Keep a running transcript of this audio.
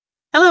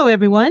Hello,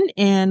 everyone,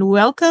 and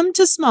welcome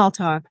to Small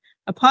Talk,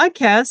 a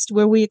podcast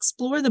where we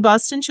explore the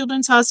Boston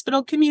Children's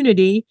Hospital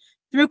community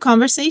through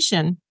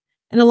conversation.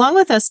 And along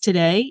with us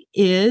today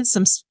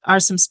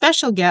are some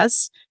special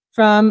guests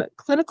from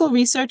clinical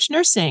research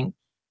nursing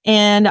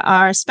and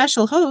our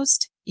special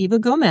host, Eva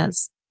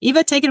Gomez.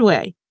 Eva, take it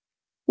away.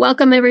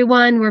 Welcome,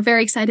 everyone. We're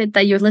very excited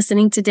that you're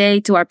listening today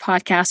to our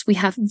podcast. We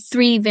have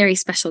three very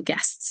special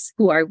guests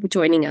who are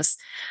joining us.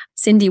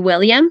 Cindy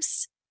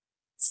Williams,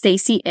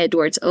 Stacey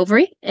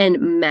Overy,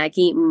 and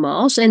Maggie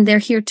Malsch. And they're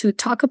here to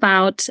talk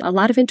about a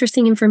lot of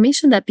interesting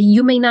information that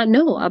you may not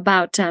know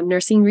about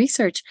nursing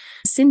research.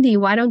 Cindy,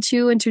 why don't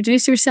you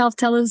introduce yourself?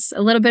 Tell us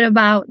a little bit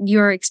about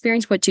your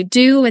experience, what you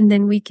do, and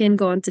then we can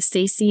go on to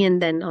Stacey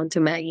and then on to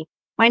Maggie.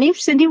 My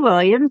name's Cindy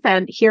Williams,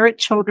 and here at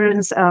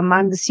Children's,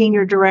 I'm the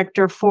Senior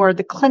Director for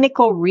the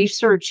Clinical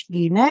Research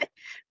Unit,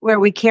 where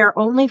we care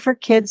only for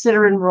kids that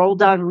are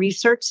enrolled on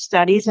research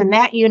studies. And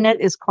that unit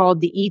is called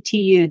the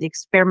ETU, the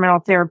Experimental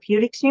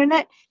Therapeutics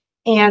Unit.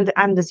 And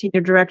I'm the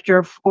Senior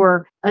Director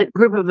for a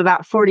group of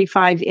about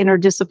 45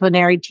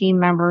 interdisciplinary team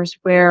members,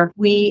 where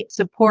we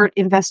support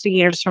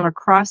investigators from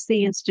across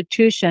the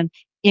institution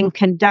in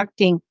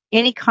conducting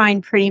any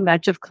kind pretty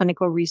much of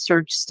clinical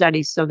research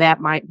studies. So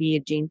that might be a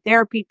gene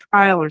therapy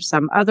trial or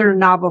some other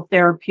novel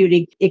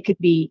therapeutic. It could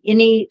be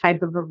any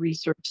type of a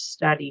research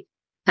study.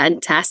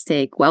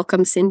 Fantastic.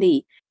 Welcome,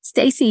 Cindy.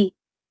 Stacey.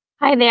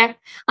 Hi there.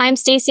 I'm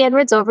Stacey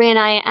Overy, and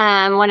I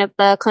am one of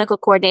the clinical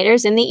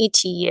coordinators in the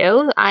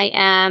ETU. I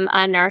am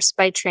a nurse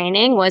by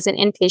training, was an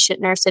inpatient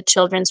nurse at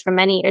Children's for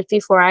many years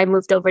before I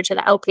moved over to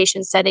the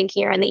outpatient setting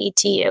here in the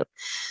ETU.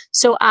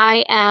 So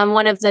I am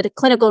one of the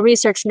clinical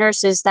research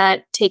nurses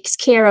that takes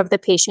care of the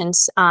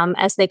patients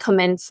as they come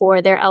in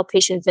for their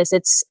outpatient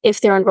visits if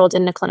they're enrolled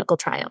in the clinical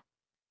trial.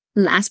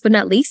 Last but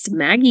not least,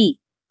 Maggie.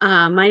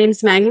 My name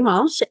is Maggie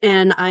Malsch,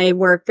 and I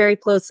work very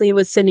closely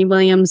with Cindy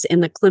Williams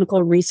in the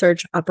Clinical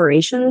Research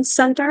Operations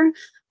Center.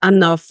 I'm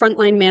the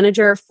frontline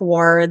manager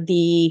for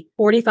the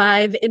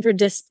 45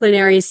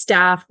 interdisciplinary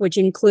staff, which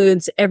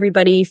includes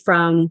everybody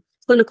from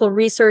clinical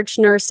research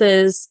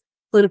nurses,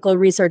 clinical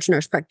research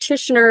nurse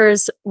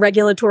practitioners,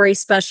 regulatory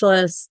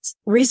specialists,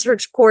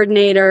 research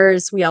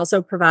coordinators. We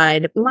also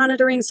provide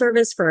monitoring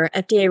service for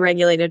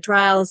FDA-regulated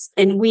trials,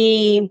 and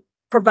we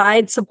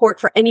provide support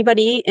for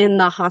anybody in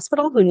the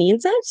hospital who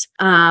needs it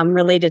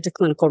related to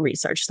clinical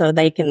research. So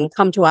they can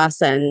come to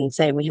us and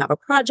say, we have a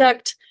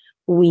project,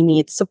 we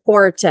need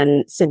support,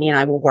 and Cindy and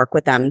I will work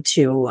with them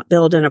to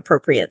build an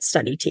appropriate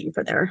study team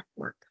for their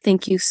work.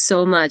 Thank you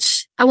so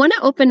much. I want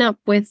to open up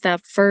with the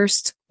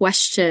first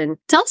question.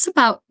 Tell us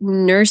about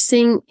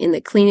nursing in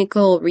the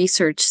clinical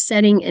research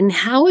setting, and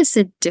how is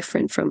it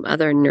different from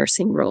other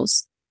nursing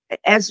roles?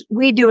 As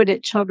we do it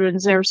at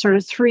Children's, there are sort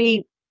of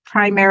three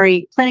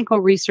primary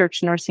clinical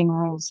research nursing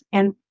roles.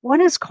 And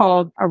one is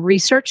called a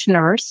research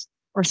nurse,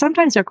 or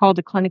sometimes they're called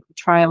a clinical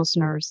trials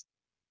nurse.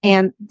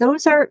 And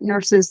those are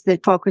nurses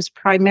that focus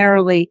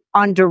primarily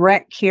on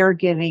direct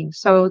caregiving.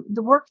 So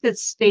the work that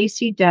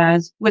Stacey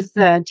does with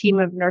the team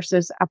of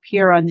nurses up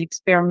here on the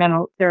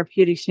Experimental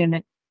Therapeutics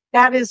Unit,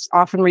 that is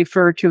often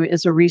referred to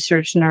as a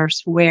research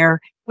nurse, where,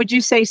 would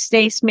you say,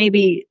 Stace,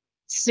 maybe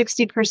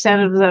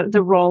 60% of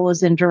the role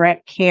is in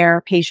direct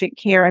care, patient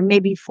care, and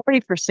maybe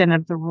 40%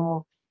 of the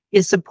role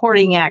is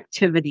supporting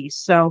activities.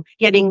 So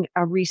getting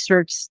a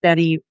research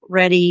study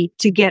ready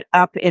to get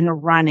up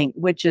and running,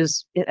 which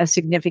is a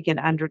significant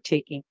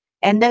undertaking.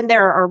 And then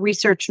there are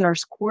research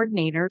nurse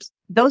coordinators.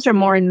 Those are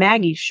more in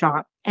Maggie's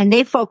shop, and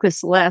they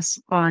focus less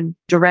on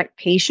direct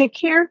patient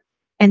care,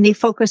 and they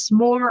focus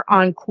more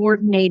on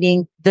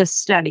coordinating the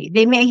study.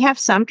 They may have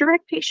some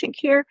direct patient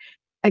care,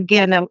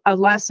 again, a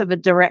less of a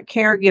direct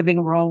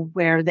caregiving role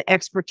where the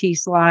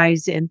expertise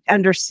lies in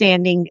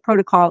understanding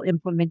protocol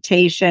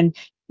implementation.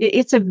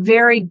 It's a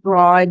very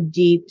broad,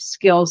 deep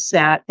skill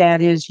set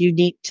that is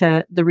unique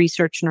to the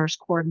research nurse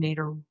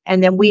coordinator.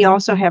 And then we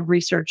also have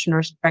research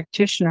nurse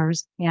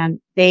practitioners, and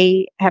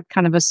they have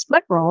kind of a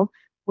split role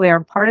where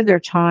part of their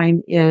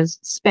time is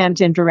spent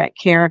in direct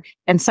care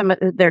and some of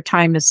their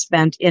time is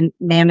spent in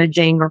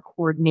managing or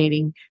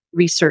coordinating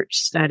research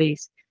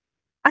studies.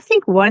 I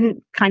think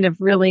one kind of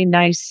really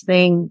nice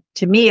thing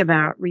to me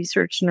about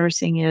research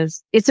nursing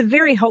is it's a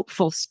very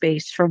hopeful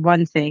space, for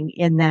one thing,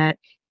 in that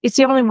it's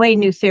the only way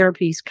new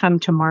therapies come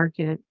to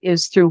market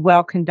is through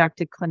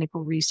well-conducted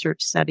clinical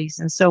research studies.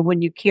 And so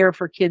when you care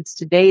for kids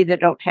today that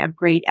don't have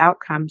great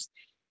outcomes,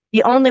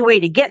 the only way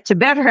to get to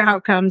better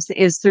outcomes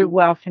is through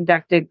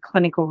well-conducted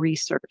clinical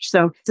research.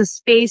 So it's a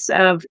space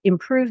of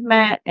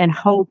improvement and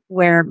hope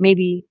where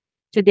maybe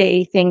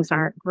today things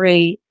aren't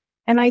great.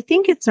 And I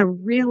think it's a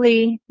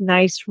really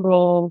nice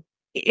role.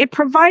 It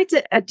provides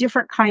a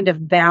different kind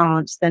of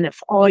balance than if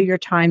all your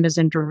time is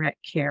in direct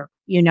care.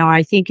 You know,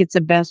 I think it's a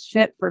best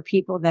fit for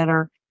people that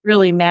are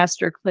really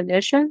master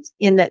clinicians,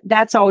 in that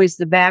that's always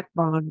the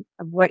backbone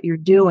of what you're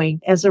doing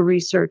as a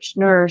research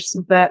nurse.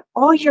 But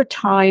all your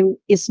time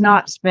is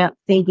not spent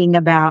thinking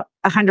about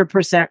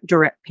 100%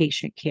 direct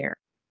patient care.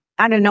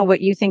 I don't know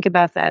what you think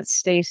about that,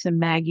 Stacey and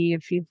Maggie,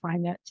 if you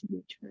find that to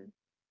be true.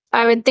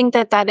 I would think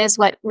that that is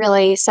what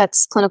really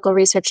sets clinical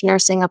research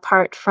nursing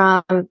apart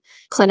from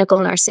clinical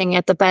nursing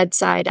at the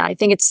bedside. I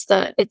think it's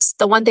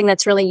the one thing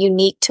that's really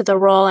unique to the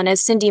role. And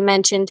as Cindy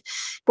mentioned,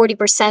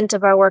 40%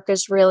 of our work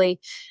is really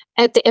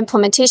at the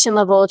implementation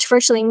level, which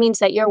virtually means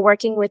that you're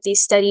working with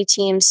these study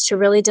teams to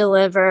really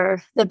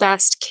deliver the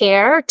best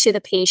care to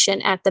the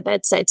patient at the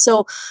bedside.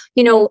 So,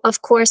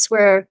 of course,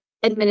 we're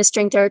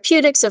administering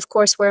therapeutics. Of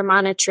course, we're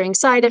monitoring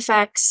side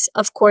effects.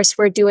 Of course,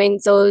 we're doing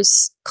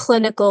those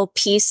clinical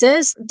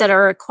pieces that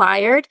are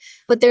required.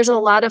 But there's a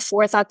lot of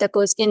forethought that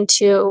goes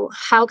into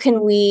how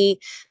can we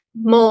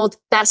mold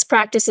best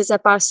practices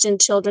at Boston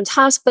Children's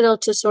Hospital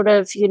to sort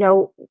of,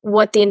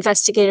 what the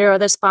investigator or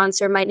the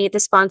sponsor might need. The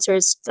sponsor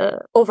is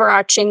the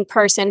overarching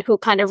person who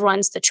kind of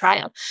runs the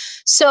trial.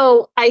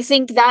 So I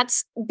think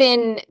that's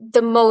been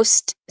the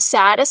most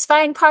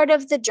satisfying part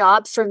of the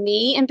job for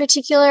me in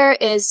particular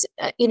is,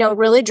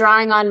 really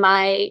drawing on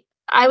my,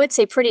 I would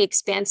say, pretty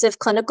expansive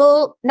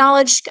clinical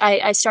knowledge.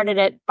 I started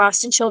at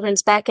Boston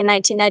Children's back in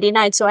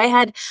 1999, so I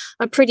had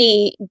a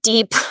pretty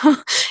deep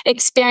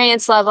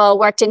experience level,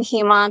 worked in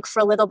hem-onc for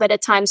a little bit of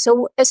time.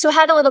 So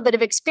had a little bit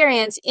of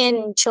experience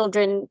in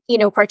children,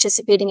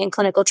 participating in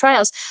clinical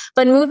trials.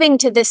 But moving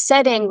to this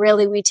setting,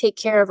 really, we take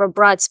care of a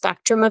broad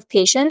spectrum of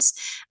patients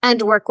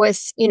and work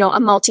with, a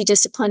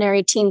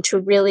multidisciplinary team to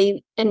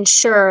really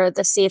ensure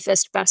the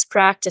safest best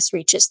practice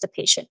reaches the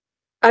patient.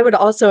 I would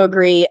also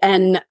agree.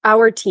 And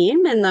our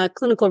team in the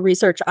Clinical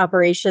Research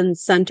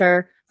Operations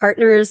Center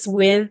partners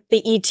with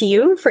the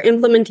ETU for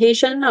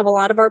implementation of a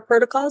lot of our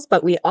protocols,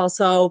 but we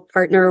also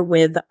partner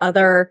with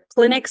other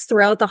clinics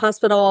throughout the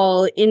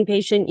hospital,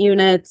 inpatient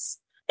units,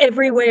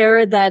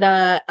 everywhere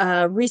that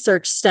a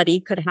research study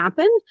could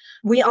happen.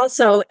 We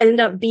also end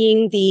up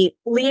being the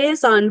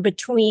liaison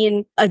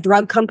between a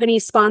drug company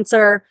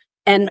sponsor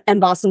and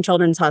Boston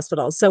Children's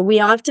Hospital. So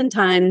we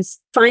oftentimes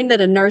find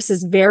that a nurse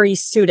is very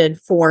suited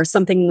for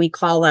something we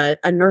call a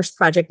nurse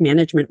project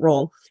management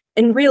role.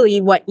 And really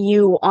what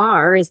you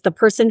are is the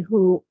person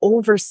who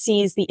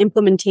oversees the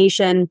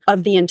implementation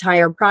of the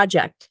entire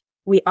project.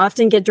 We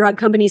often get drug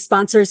company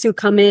sponsors who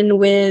come in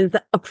with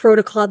a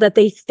protocol that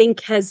they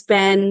think has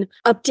been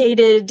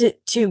updated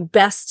to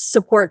best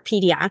support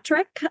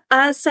pediatric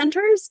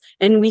centers.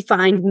 And we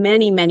find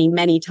many, many,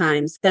 many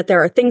times that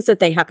there are things that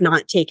they have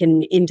not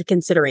taken into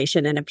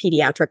consideration in a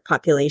pediatric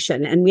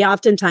population. And we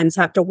oftentimes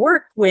have to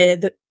work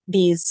with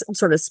these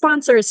sort of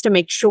sponsors to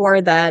make sure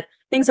that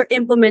things are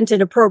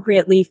implemented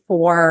appropriately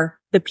for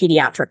the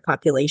pediatric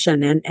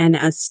population. And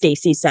as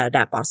Stacey said,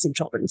 at Boston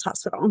Children's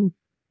Hospital.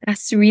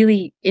 That's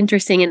really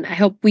interesting. And I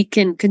hope we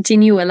can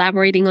continue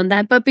elaborating on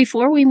that. But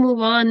before we move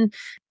on,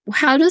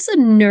 how does a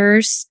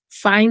nurse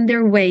find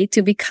their way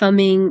to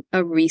becoming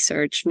a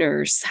research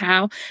nurse?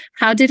 How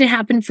did it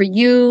happen for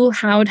you?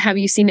 How have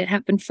you seen it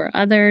happen for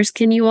others?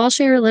 Can you all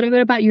share a little bit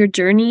about your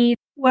journey?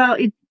 Well,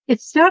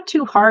 it's not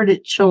too hard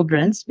at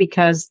Children's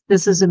because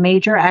this is a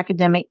major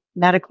academic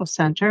medical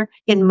center.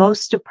 In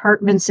most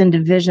departments and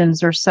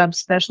divisions or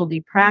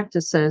subspecialty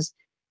practices,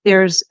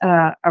 there's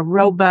a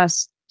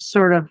robust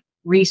sort of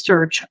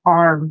research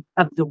arm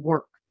of the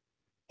work.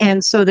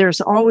 And so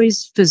there's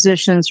always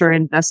physicians or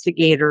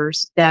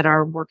investigators that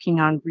are working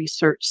on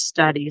research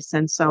studies.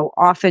 And so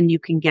often you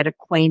can get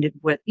acquainted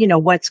with,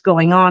 what's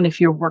going on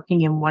if you're working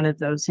in one of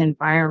those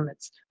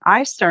environments.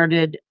 I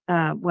started,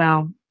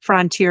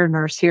 frontier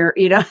nurse here,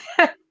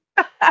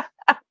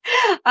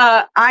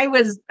 I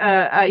was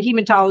a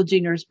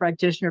hematology nurse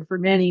practitioner for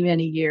many,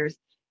 many years.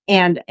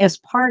 And as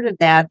part of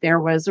that, there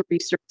was a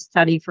research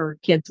study for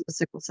kids with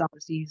sickle cell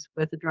disease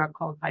with a drug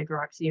called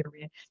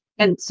hydroxyurea.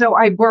 And so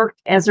I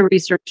worked as a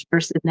research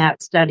nurse in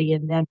that study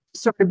and then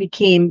sort of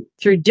became,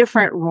 through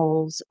different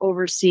roles,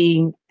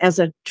 overseeing as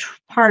a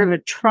part of a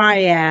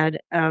triad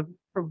of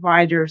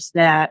providers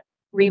that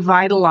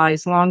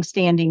revitalize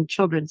longstanding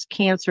children's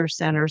cancer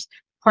centers.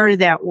 Part of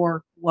that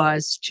work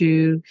was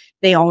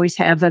they always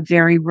have a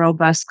very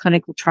robust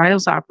clinical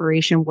trials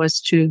operation,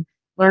 was to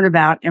learn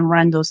about and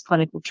run those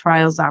clinical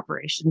trials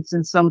operations.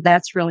 And so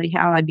that's really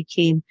how I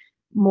became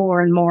more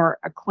and more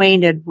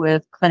acquainted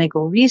with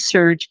clinical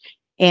research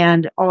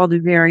and all the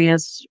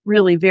various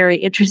really very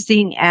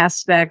interesting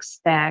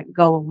aspects that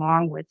go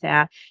along with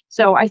that.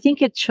 So I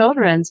think at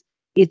Children's,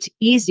 it's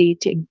easy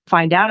to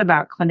find out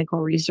about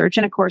clinical research.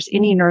 And of course,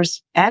 any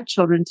nurse at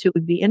Children's who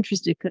would be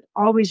interested could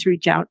always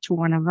reach out to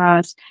one of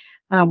us,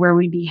 where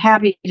we'd be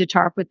happy to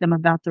talk with them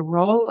about the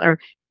role or,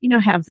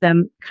 have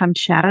them come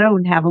shadow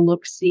and have a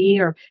look-see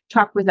or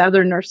talk with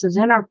other nurses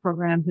in our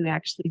program who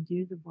actually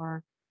do the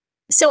work.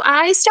 So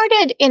I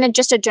started in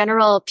just a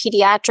general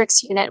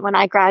pediatrics unit when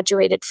I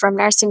graduated from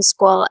nursing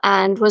school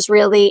and was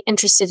really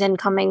interested in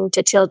coming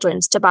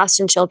to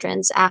Boston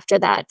Children's after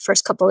that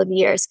first couple of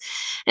years.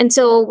 And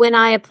so when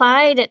I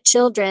applied at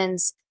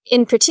Children's,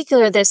 in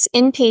particular, this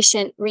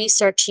inpatient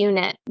research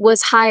unit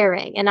was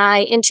hiring and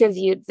I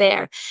interviewed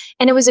there.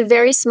 And it was a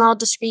very small,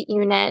 discrete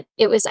unit.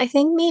 It was, I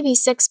think, maybe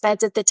 6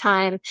 beds at the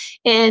time.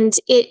 And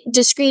it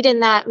discrete in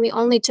that we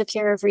only took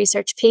care of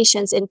research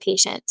patients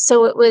inpatient.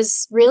 So it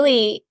was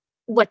really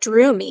what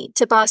drew me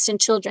to Boston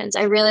Children's.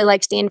 I really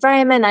liked the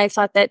environment. I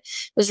thought that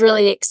it was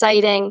really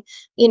exciting,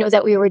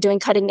 that we were doing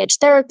cutting edge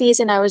therapies,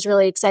 and I was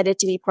really excited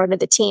to be part of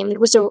the team. It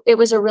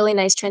was a really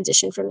nice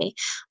transition for me.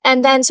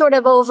 And then sort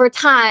of over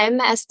time,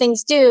 as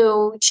things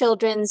do,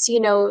 children's,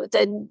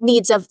 the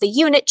needs of the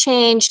unit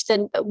changed.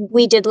 Then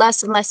we did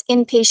less and less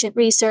inpatient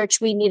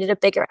research. We needed a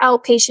bigger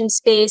outpatient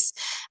space.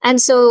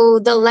 And so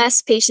the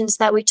less patients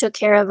that we took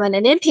care of in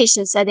an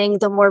inpatient setting,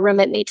 the more room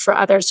it made for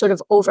other sort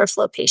of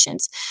overflow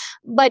patients.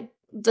 But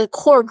the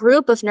core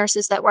group of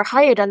nurses that were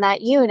hired on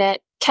that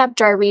unit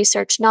kept our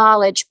research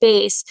knowledge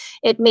base.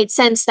 It made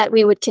sense that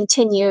we would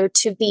continue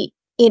to be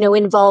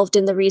involved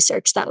in the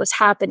research that was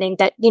happening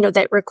that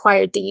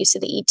required the use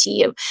of the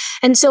ETU.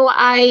 And so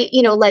I,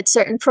 led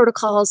certain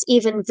protocols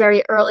even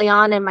very early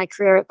on in my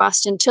career at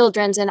Boston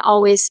Children's, and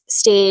always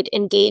stayed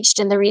engaged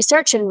in the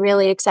research and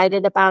really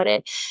excited about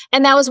it.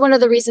 And that was one of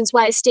the reasons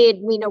why I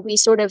stayed. We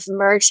sort of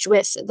merged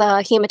with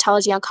the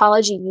hematology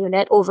oncology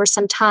unit over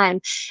some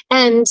time.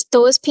 And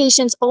those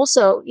patients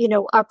also,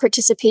 are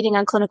participating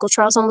on clinical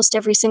trials, almost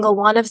every single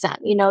one of them.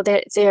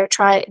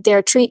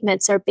 Their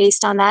treatments are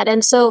based on that.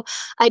 And so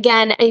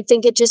again, I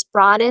think it just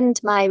broadened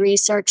my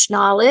research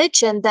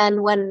knowledge. And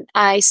then when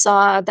I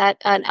saw that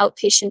an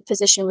outpatient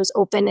position was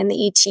open in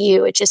the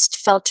ETU, it just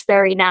felt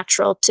very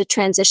natural to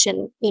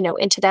transition,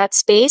 into that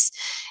space.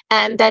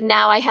 And then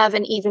now I have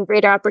an even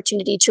greater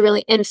opportunity to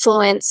really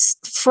influence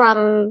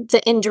from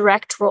the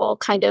indirect role,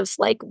 kind of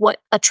like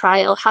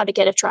how to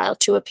get a trial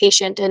to a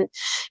patient. And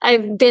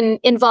I've been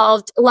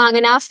involved long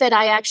enough that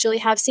I actually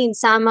have seen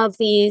some of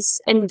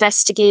these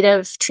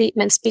investigative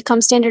treatments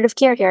become standard of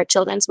care here at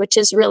Children's, which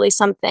is really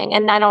something.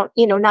 And I don't,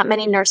 not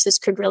many nurses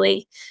could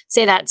really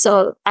say that.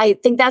 So I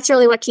think that's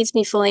really what keeps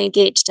me fully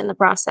engaged in the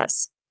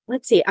process.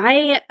 Let's see.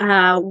 I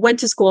went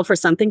to school for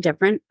something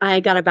different. I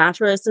got a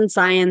bachelor's in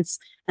science,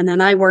 and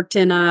then I worked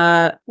in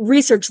a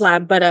research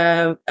lab, but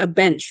a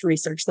bench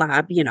research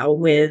lab,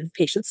 with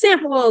patient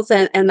samples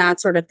and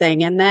that sort of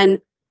thing. And then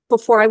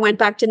before I went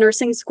back to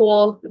nursing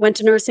school,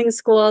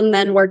 and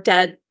then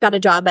got a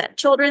job at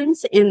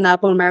Children's in the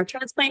bone marrow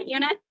transplant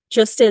unit.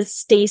 Just as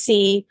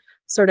Stacey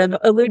sort of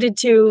alluded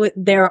to,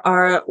 there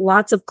are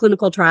lots of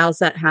clinical trials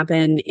that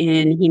happen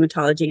in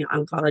hematology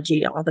and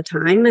oncology all the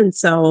time. And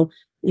so,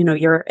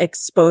 your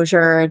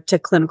exposure to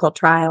clinical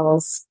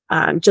trials,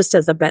 just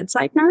as a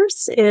bedside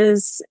nurse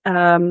is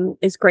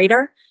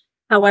greater.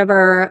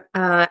 However,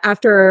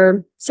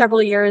 after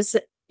several years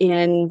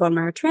in bone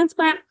marrow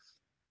transplant,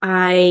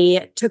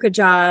 I took a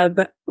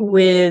job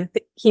with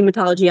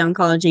hematology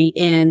oncology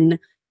in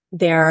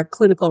their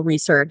clinical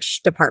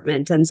research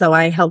department. And so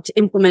I helped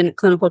implement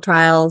clinical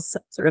trials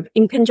sort of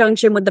in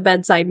conjunction with the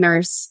bedside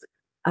nurse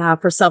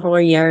for several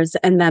years.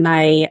 And then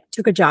I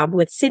took a job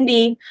with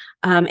Cindy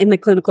in the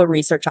clinical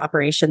research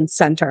operations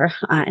center.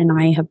 And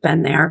I have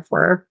been there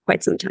for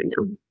quite some time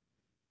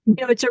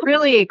now. It's a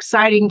really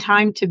exciting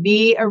time to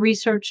be a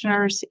research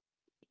nurse.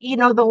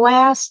 The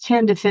last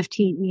 10 to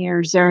 15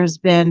 years, there has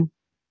been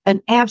an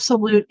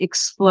absolute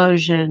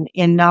explosion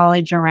in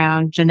knowledge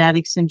around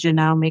genetics and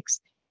genomics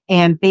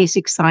and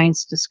basic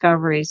science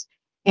discoveries.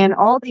 And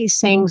all these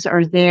things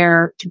are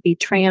there to be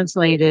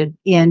translated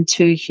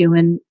into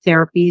human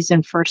therapies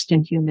and first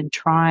in human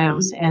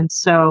trials. And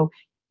so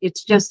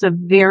it's just a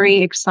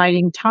very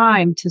exciting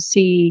time to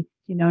see,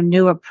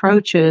 new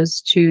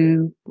approaches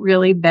to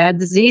really bad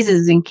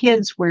diseases in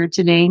kids where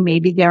today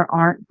maybe there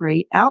aren't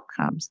great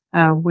outcomes,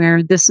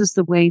 where this is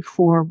the way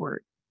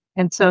forward.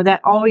 And so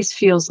that always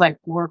feels like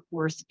work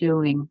worth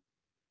doing.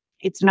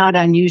 It's not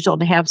unusual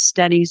to have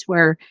studies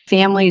where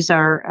families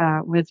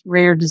are with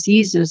rare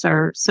diseases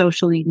are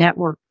socially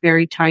networked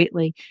very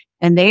tightly,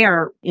 and they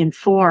are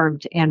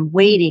informed and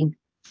waiting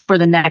for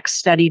the next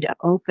study to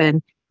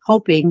open,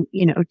 hoping,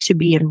 to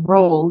be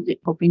enrolled,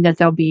 hoping that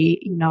there'll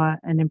be,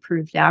 an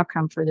improved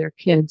outcome for their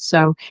kids.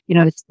 So,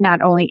 it's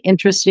not only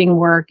interesting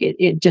work,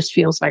 it just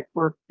feels like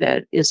work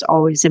that is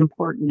always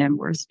important and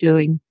worth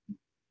doing.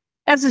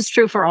 As is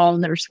true for all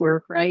nurse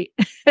work, right?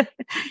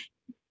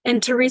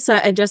 And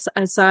Teresa,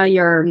 I saw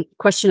your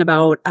question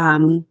about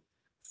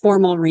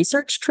formal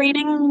research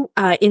training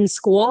in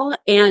school.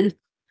 And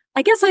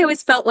I guess I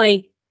always felt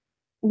like,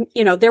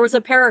 there was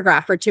a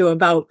paragraph or two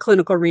about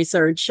clinical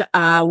research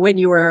when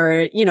you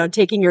were,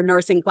 taking your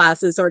nursing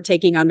classes or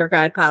taking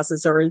undergrad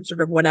classes or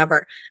sort of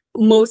whatever.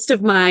 Most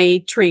of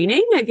my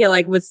training, I feel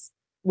like, was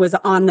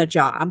on the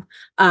job.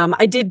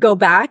 I did go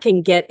back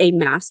and get a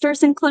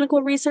master's in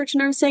clinical research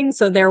nursing.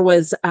 So there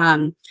was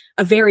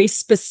a very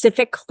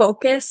specific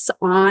focus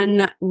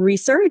on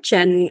research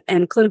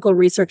and clinical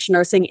research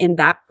nursing in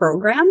that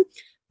program.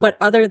 But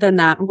other than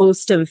that,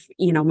 most of,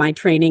 my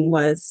training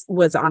was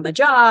on the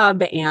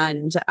job.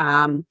 And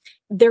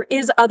there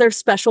is other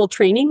special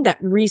training that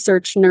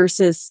research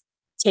nurses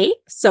take.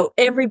 So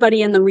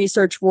everybody in the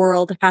research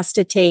world has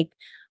to take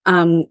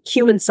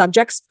human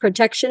subjects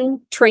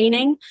protection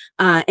training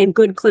and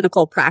good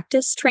clinical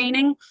practice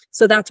training.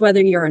 So that's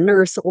whether you're a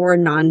nurse or a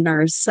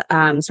non-nurse,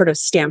 sort of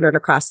standard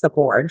across the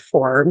board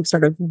for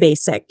sort of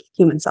basic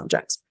human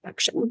subjects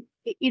protection.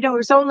 It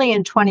was only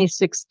in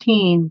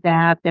 2016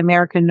 that the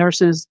American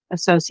Nurses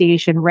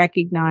Association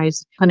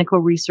recognized clinical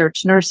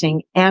research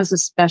nursing as a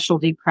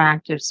specialty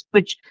practice,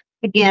 which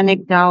again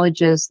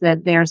acknowledges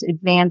that there's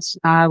advanced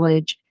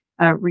knowledge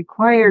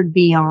required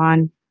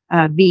beyond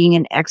being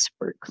an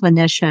expert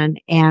clinician.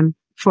 And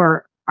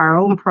for our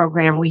own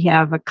program, we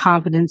have a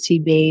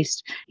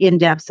competency-based,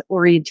 in-depth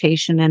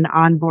orientation and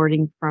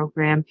onboarding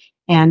program.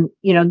 And,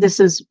 this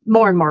is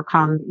more and more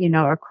common,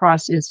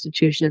 across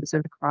institutions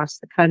and across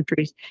the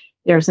countries.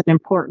 There's an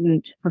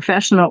important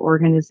professional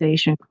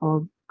organization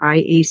called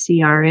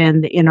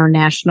IACRN, the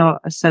International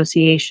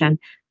Association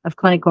of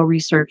Clinical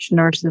Research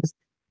Nurses.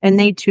 And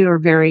they too are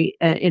very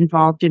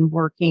involved in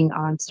working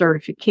on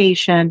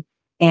certification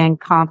and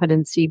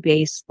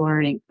competency-based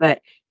learning.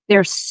 But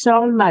there's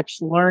so much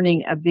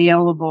learning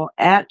available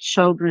at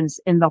Children's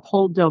in the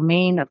whole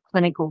domain of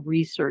clinical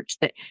research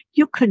that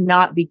you could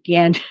not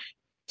begin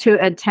to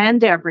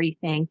attend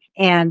everything.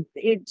 And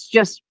it's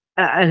just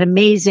an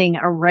amazing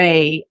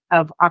array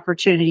of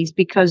opportunities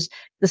because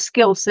the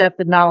skill set,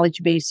 the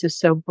knowledge base is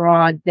so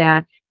broad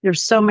that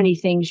there's so many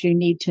things you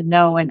need to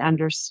know and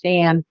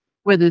understand,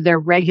 whether they're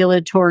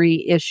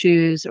regulatory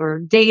issues or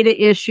data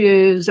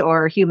issues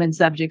or human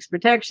subjects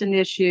protection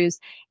issues.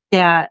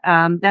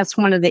 That's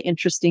one of the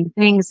interesting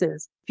things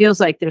is it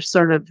feels like there's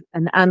sort of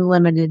an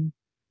unlimited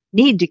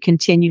need to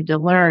continue to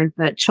learn,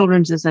 but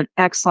Children's is an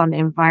excellent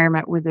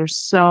environment where there's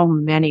so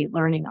many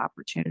learning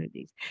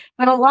opportunities.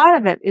 But a lot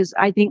of it is,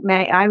 I think,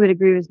 I would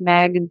agree with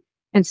Mag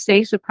and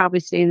Stacey would probably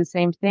say the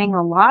same thing.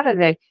 A lot of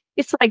it,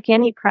 it's like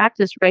any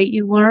practice, right?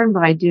 You learn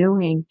by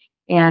doing,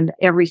 and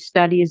every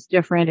study is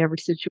different. Every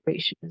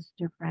situation is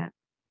different.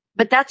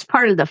 But that's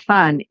part of the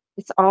fun.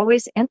 It's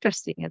always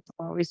interesting. It's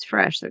always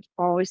fresh. There's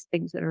always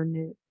things that are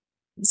new.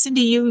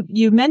 Cindy,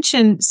 you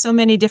mentioned so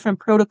many different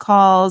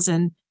protocols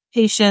and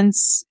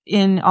patients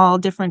in all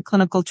different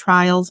clinical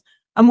trials.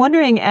 I'm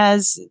wondering,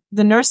 as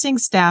the nursing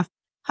staff,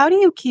 how do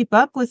you keep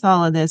up with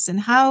all of this? And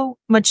how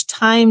much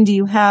time do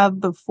you have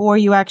before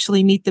you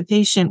actually meet the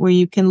patient where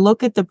you can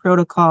look at the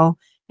protocol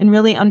and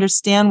really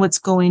understand what's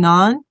going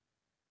on?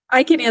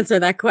 I can answer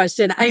that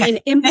question. I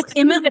mean,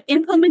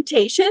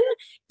 implementation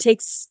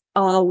takes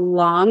a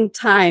long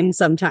time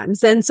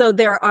sometimes. And so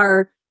there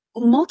are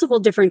multiple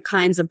different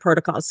kinds of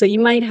protocols. So you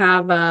might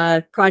have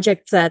a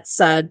project that's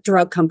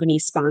drug company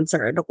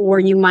sponsored, or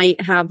you might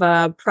have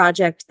a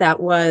project that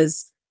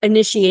was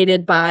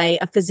initiated by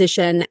a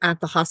physician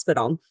at the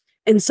hospital.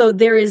 And so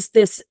there is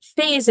this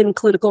phase in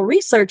clinical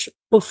research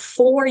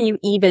before you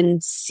even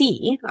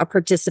see a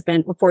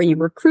participant, before you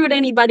recruit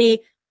anybody,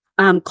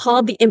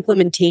 called the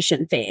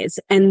implementation phase.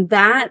 And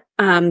that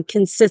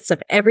consists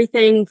of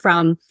everything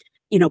from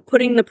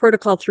putting the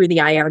protocol through the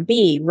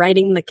IRB,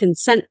 writing the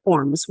consent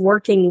forms,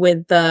 working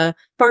with the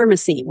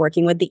pharmacy,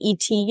 working with the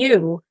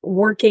ETU,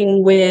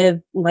 working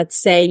with,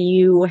 let's say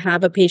you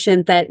have a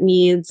patient that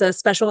needs a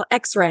special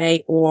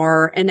X-ray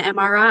or an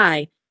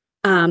MRI.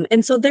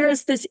 And so there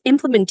is this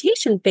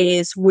implementation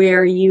phase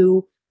where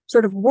you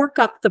sort of work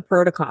up the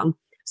protocol.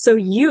 So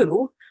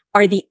you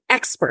are the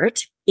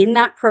expert in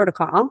that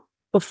protocol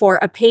before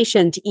a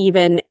patient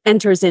even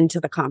enters into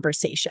the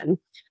conversation.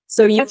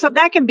 And so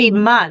that can be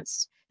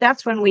months.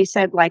 That's when we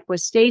said, like with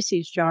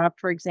Stacey's job,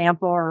 for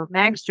example, or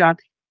Mag's job,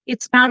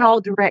 it's not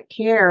all direct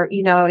care.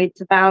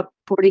 It's about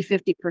 40,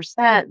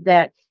 50%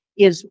 that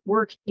is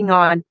working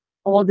on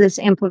all this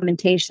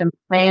implementation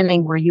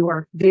planning where you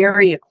are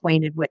very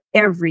acquainted with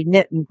every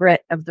nit and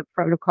grit of the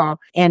protocol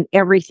and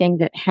everything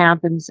that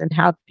happens and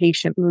how the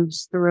patient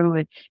moves through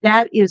it.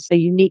 That is a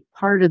unique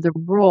part of the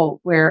role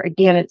where,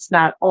 again, it's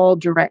not all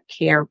direct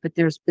care, but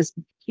there's this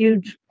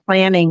huge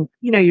planning.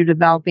 You're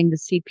developing the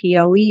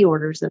CPOE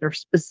orders that are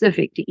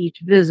specific to each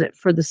visit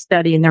for the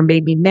study. And there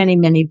may be many,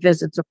 many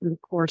visits over the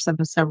course of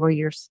a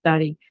several-year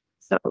study.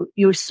 So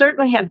you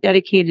certainly have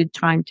dedicated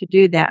time to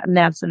do that. And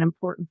that's an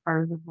important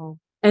part of the role.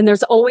 And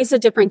there's always a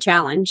different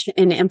challenge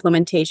in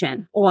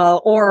implementation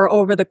or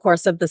over the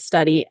course of the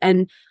study.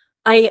 And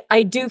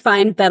I do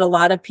find that a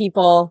lot of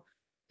people,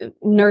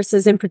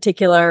 nurses in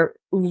particular,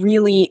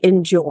 really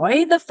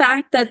enjoy the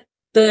fact that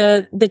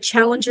the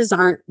challenges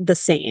aren't the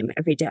same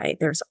every day.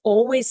 There's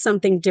always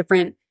something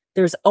different.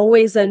 There's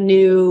always a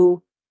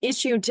new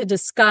issue to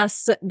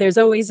discuss. There's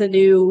always a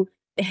new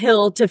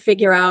hill to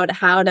figure out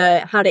how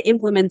to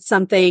implement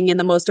something in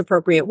the most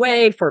appropriate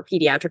way for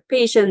pediatric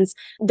patients.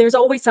 There's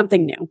always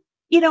something new.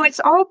 It's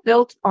all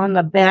built on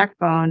the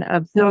backbone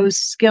of those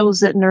skills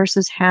that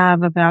nurses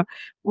have about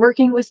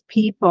working with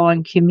people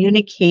and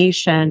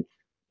communication.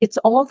 It's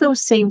all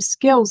those same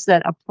skills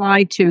that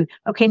apply to,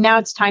 okay, now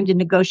it's time to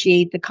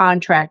negotiate the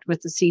contract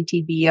with the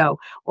CTBO,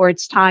 or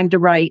it's time to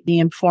write the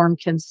informed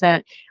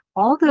consent.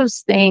 All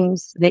those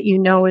things that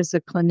as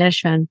a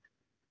clinician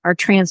are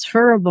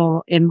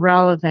transferable and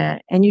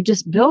relevant, and you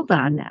just build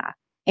on that.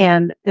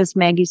 And as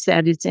Maggie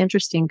said, it's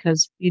interesting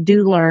because you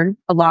do learn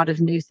a lot of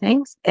new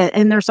things,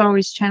 and there's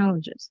always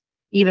challenges.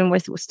 Even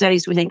with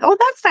studies, we think, oh,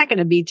 that's not going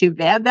to be too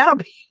bad. That'll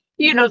be,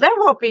 that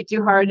won't be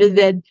too hard. And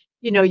then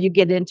you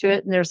get into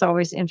it and there's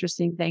always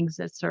interesting things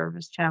that serve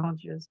as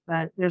challenges,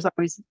 but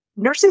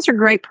nurses are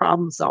great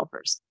problem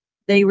solvers.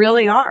 They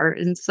really are.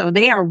 And so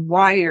they are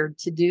wired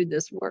to do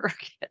this work.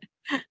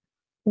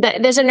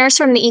 There's a nurse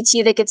from the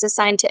ETU that gets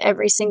assigned to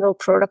every single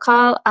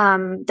protocol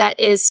that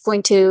is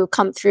going to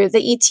come through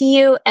the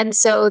ETU. And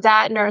so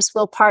that nurse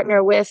will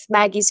partner with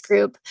Maggie's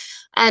group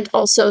and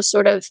also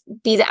sort of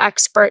be the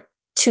expert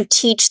to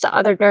teach the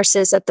other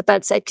nurses at the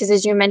bedside. Because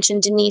as you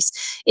mentioned, Denise,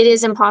 it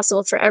is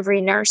impossible for every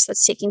nurse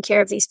that's taking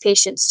care of these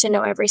patients to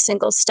know every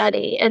single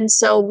study. And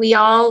so we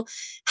all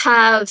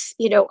have,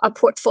 a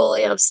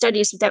portfolio of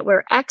studies that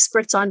we're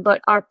experts on,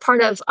 but our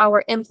part of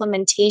our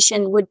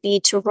implementation would be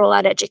to roll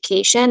out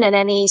education and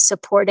any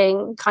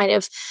supporting kind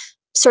of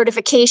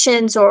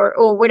certifications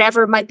or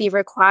whatever might be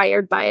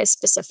required by a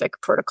specific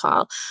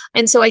protocol.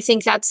 And so I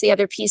think that's the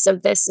other piece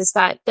of this is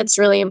that's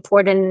really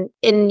important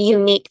and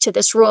unique to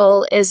this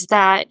role is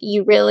that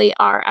you really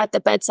are at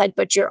the bedside,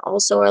 but you're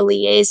also a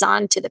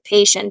liaison to the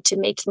patient to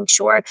making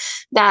sure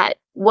that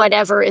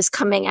whatever is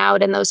coming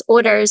out in those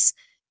orders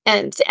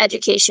and the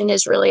education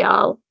is really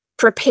all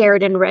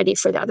prepared and ready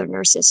for the other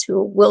nurses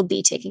who will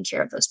be taking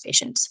care of those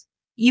patients.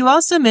 You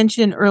also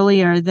mentioned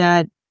earlier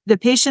that the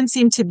patients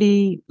seem to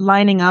be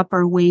lining up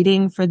or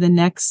waiting for the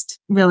next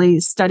really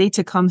study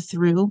to come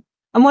through.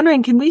 I'm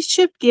wondering, can we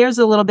shift gears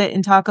a little bit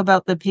and talk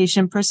about the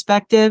patient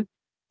perspective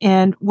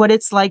and what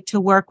it's like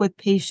to work with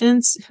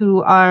patients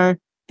who are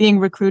being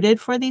recruited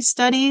for these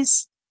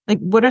studies? Like,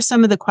 what are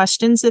some of the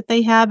questions that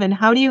they have and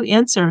how do you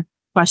answer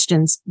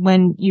questions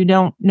when you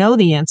don't know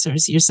the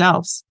answers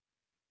yourselves?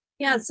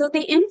 Yeah, so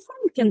the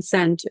informed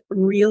consent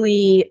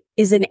really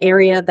is an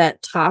area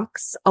that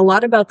talks a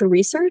lot about the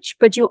research,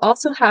 but you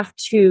also have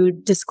to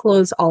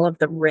disclose all of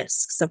the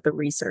risks of the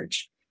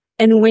research.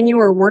 And when you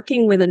are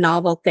working with a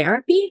novel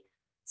therapy,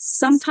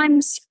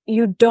 sometimes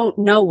you don't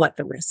know what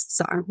the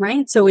risks are,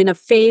 right? So in a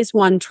phase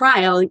 1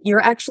 trial,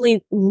 you're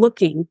actually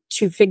looking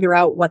to figure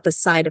out what the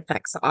side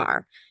effects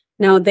are.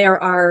 Now, there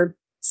are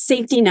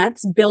safety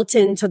nets built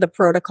into the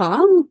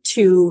protocol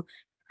to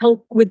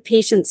help with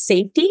patient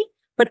safety.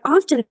 But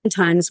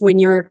oftentimes when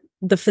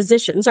the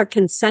physicians are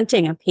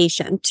consenting a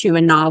patient to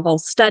a novel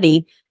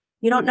study,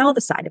 you don't know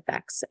the side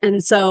effects.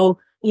 And so,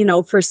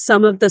 for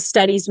some of the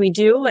studies we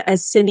do,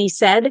 as Cindy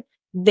said,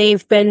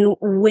 they've been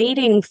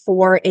waiting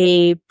for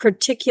a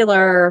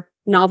particular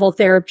novel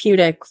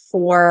therapeutic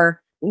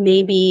for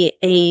maybe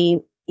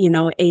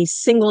a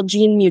single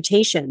gene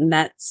mutation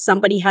that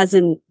somebody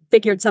hasn't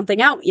figured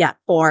something out yet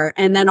for.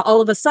 And then all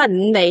of a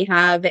sudden they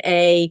have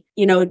a,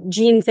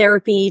 gene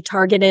therapy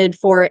targeted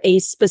for a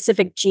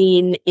specific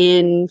gene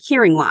in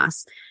hearing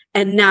loss.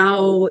 And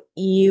now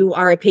you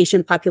are a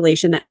patient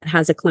population that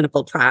has a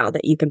clinical trial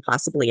that you can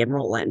possibly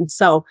enroll in.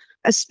 So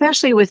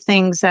especially with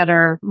things that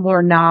are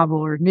more novel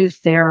or new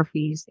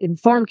therapies,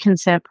 informed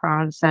consent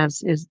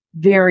process is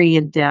very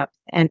in-depth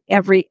and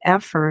every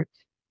effort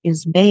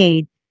is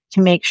made to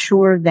make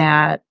sure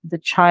that the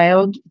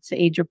child, it's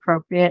age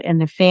appropriate,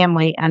 and the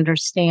family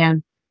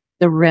understand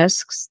the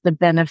risks, the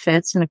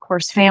benefits. And of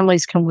course,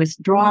 families can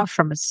withdraw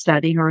from a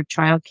study or a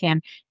child can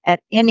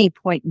at any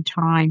point in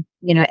time,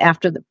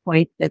 after the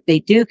point that they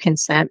do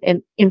consent.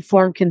 And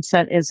informed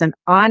consent is an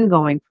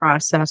ongoing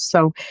process.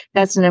 So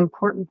that's an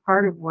important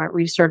part of what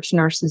research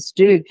nurses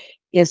do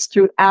is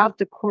throughout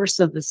the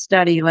course of the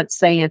study, let's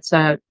say it's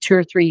a 2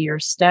 or 3 year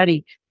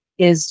study,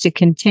 is to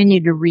continue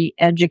to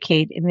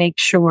re-educate and make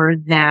sure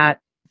that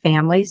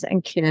families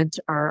and kids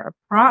are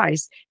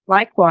apprised.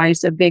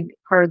 Likewise, a big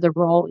part of the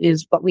role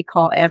is what we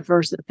call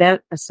adverse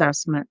event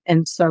assessment.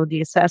 And so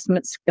the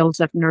assessment skills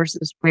of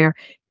nurses where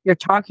you're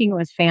talking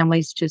with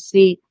families to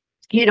see,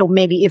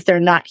 maybe if they're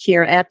not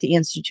here at the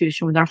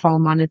institution when they're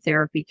home on a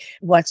therapy,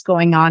 what's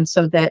going on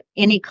so that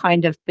any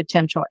kind of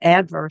potential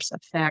adverse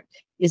effect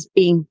is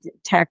being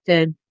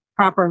detected,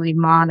 properly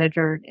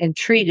monitored and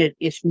treated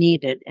if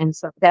needed. And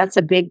so that's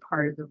a big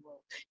part of the role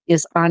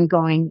is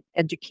ongoing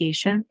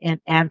education and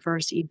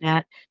adverse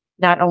event,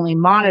 not only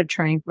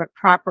monitoring, but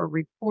proper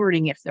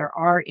reporting if there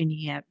are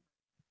any adverse.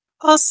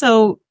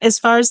 Also, as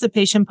far as the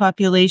patient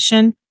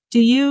population, do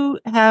you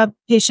have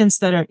patients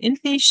that are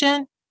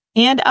inpatient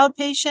and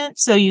outpatient?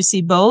 So you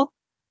see both,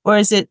 or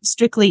is it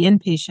strictly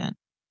inpatient?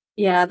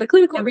 Yeah, the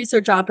Clinical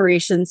Research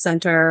Operations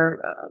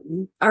Center,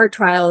 our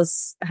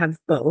trials have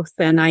both.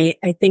 And I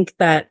think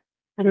that,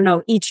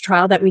 each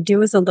trial that we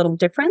do is a little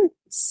different.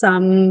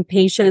 Some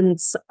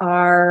patients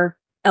are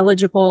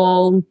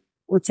eligible,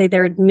 let's say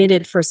they're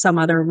admitted for some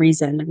other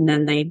reason, and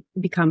then they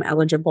become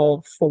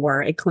eligible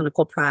for a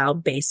clinical trial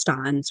based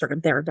on sort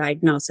of their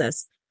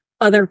diagnosis.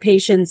 Other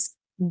patients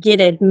get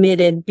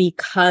admitted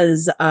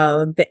because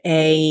of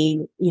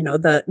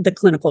the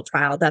clinical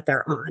trial that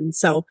they're on.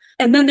 So,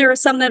 and then there are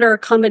some that are a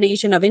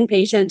combination of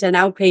inpatient and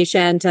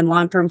outpatient and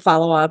long-term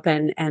follow-up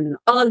and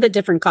all of the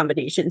different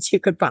combinations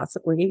you could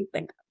possibly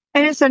think of.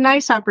 And it's a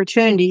nice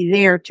opportunity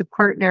there to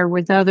partner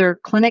with other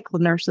clinical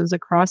nurses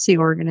across the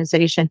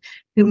organization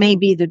who may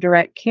be the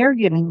direct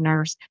caregiving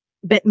nurse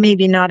but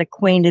maybe not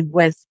acquainted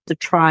with the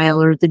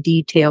trial or the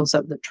details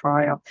of the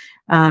trial.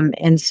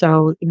 And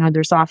so,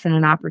 there's often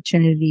an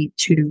opportunity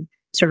to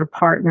sort of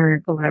partner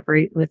and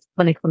collaborate with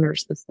clinical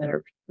nurses that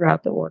are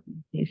throughout the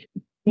organization.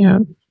 Yeah.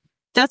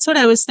 That's what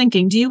I was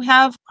thinking. Do you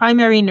have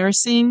primary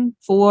nursing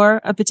for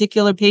a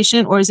particular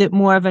patient, or is it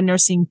more of a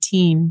nursing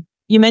team?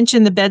 You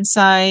mentioned the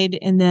bedside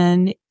and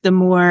then the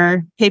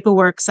more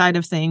paperwork side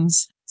of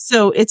things.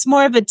 So it's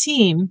more of a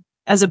team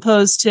as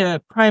opposed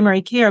to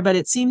primary care, but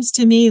it seems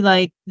to me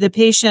like the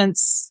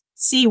patients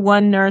see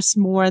one nurse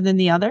more than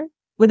the other.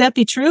 Would that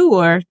be true,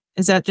 or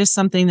is that just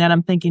something that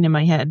I'm thinking in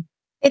my head?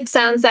 It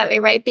sounds that way,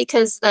 right?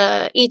 Because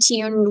the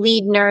ETU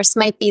lead nurse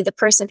might be the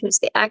person who's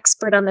the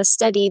expert on the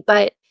study,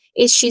 but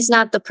she's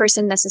not the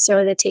person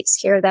necessarily that takes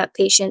care of that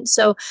patient.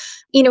 So,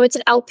 it's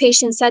an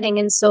outpatient setting.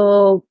 And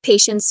so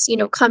patients,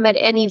 come at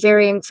any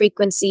varying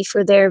frequency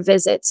for their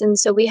visits. And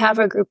so we have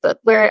a group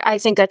where I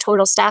think a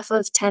total staff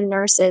of 10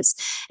 nurses.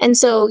 And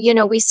so,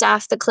 we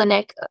staff the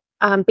clinic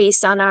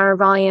based on our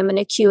volume and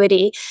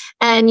acuity.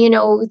 And,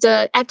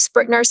 the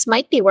expert nurse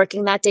might be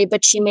working that day,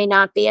 but she may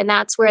not be. And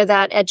that's where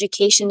that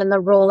education and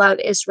the rollout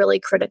is really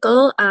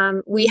critical.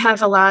 We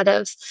have a lot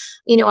of,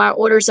 our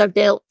orders are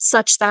built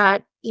such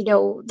that,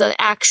 the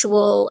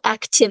actual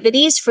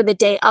activities for the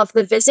day of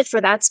the visit, for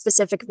that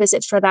specific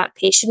visit for that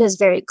patient, is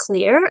very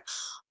clear.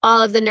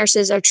 All of the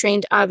nurses are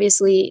trained,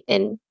 obviously,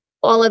 in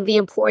all of the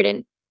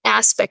important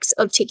aspects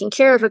of taking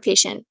care of a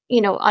patient,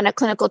 on a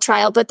clinical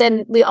trial. But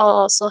then we all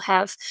also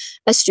have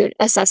astute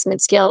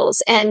assessment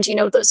skills and,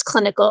 those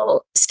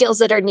clinical skills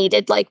that are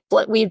needed, like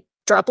we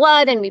draw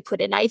blood and we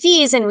put in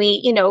IVs and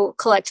we,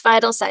 collect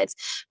vital signs.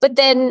 But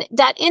then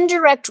that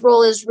indirect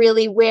role is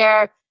really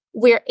where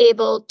we're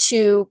able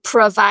to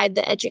provide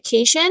the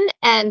education.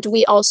 And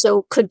we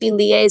also could be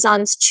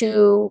liaisons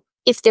to,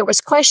 if there was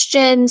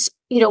questions,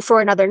 for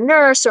another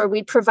nurse, or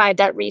we'd provide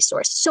that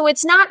resource. So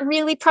it's not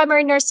really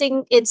primary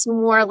nursing. It's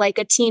more like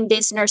a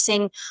team-based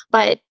nursing,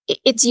 but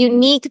it's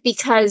unique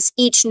because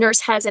each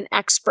nurse has an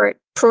expert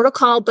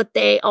protocol, but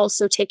they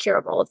also take care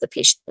of all of the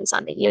patients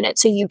on the unit.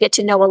 So you get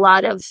to know a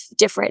lot of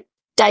different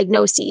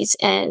diagnoses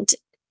and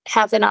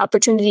have an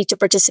opportunity to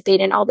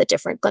participate in all the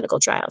different clinical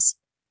trials.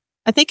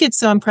 I think it's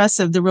so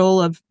impressive, the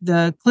role of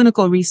the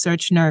clinical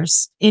research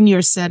nurse in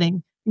your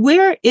setting.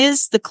 Where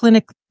is the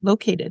clinic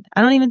located?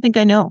 I don't even think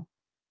I know.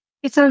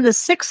 It's on the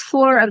 6th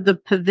floor of the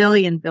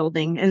pavilion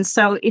building. And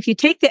so if you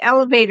take the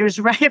elevators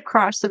right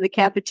across to the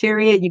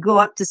cafeteria and you go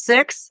up to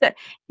 6th,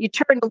 you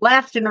turn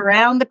left and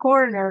around the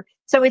corner.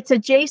 So it's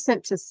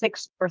adjacent to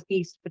 6th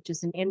Northeast, which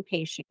is an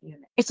inpatient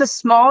unit. It's a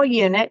small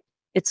unit.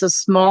 It's a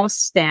small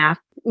staff.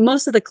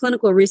 Most of the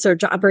clinical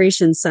research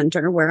operations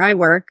center where I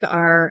work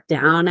are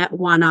down at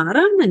 1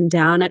 Autumn and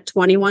down at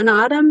 21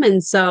 Autumn.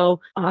 And so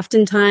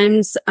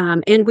oftentimes,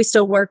 and we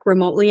still work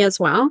remotely as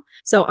well.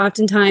 So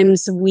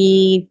oftentimes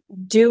we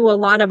do a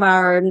lot of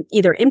our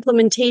either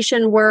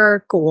implementation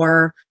work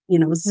or,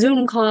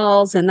 Zoom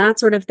calls and that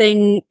sort of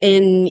thing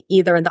in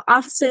either the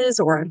offices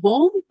or at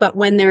home. But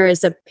when there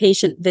is a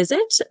patient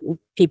visit,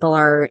 people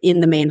are in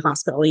the main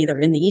hospital, either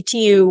in the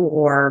ETU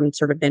or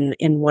sort of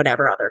in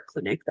whatever other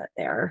clinic that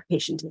their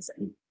patient is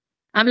in.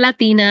 I'm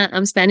Latina.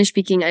 I'm Spanish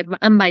speaking.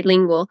 I'm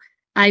bilingual.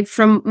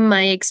 From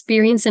my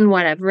experience and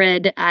what I've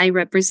read, I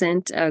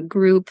represent a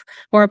group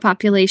or a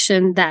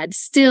population that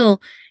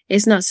still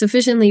is not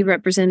sufficiently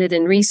represented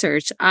in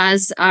research,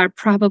 as are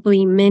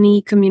probably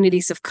many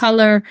communities of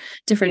color,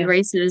 different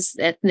races,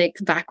 ethnic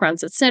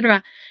backgrounds,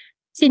 etc.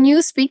 Can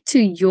you speak to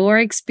your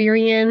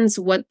experience?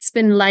 What's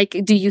been like?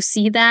 Do you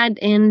see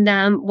that? And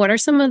what are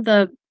some of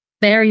the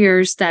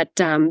barriers that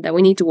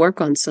we need to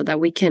work on so that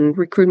we can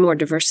recruit more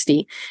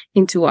diversity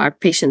into our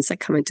patients that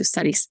come into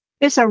studies?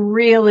 It's a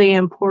really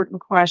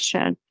important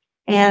question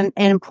and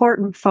an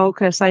important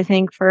focus, I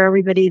think, for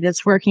everybody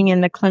that's working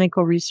in the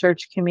clinical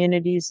research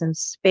communities and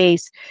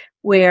space,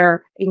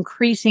 where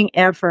increasing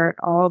effort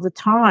all the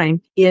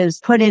time is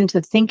put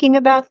into thinking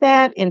about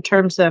that in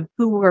terms of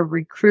who we're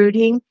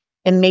recruiting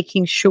and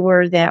making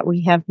sure that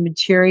we have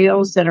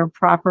materials that are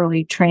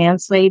properly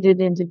translated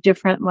into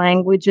different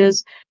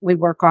languages. We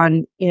work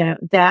on,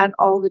 that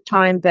all the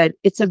time, but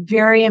it's a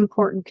very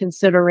important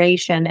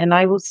consideration. And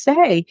I will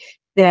say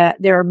that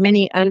there are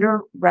many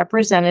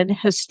underrepresented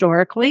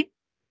historically,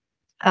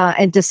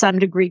 and to some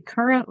degree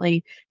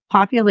currently,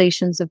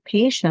 populations of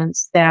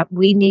patients that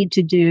we need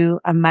to do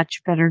a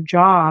much better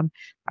job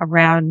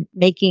around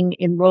making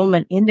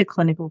enrollment into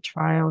clinical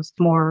trials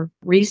more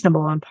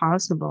reasonable and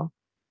possible.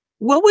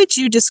 What would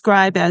you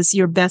describe as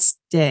your best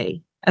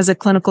day as a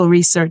clinical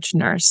research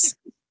nurse?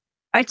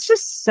 It's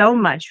just so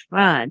much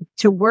fun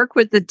to work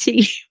with the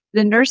team,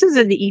 the nurses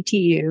in the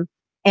ETU,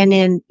 and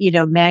in,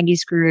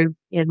 Maggie's group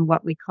in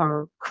what we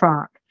call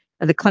CROC,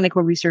 the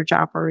Clinical Research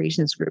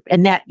Operations Group,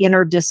 and that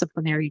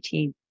interdisciplinary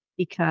team,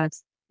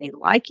 because they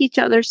like each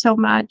other so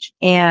much.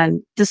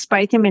 And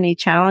despite the many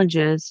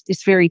challenges,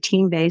 it's very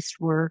team-based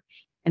work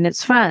and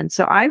it's fun.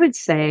 So I would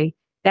say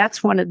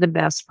That's one of the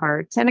best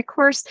parts. And of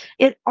course,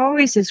 it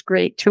always is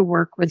great to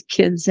work with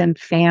kids and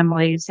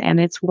families. And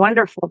it's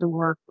wonderful to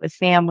work with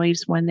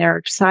families when they're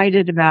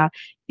excited about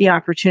the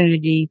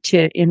opportunity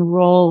to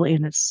enroll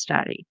in a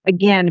study.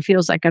 Again, it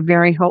feels like a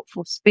very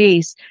hopeful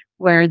space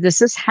where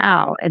this is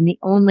how and the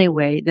only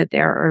way that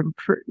there are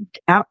improved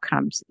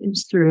outcomes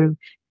is through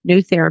new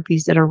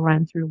therapies that are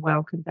run through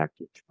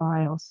well-conducted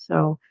trials.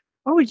 So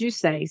what would you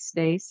say,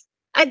 Stace?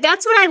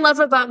 That's what I love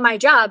about my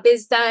job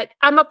is that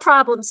I'm a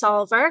problem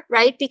solver,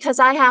 right? Because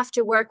I have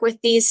to work with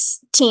these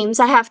teams.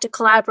 I have to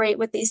collaborate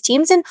with these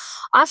teams. And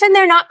often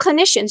they're not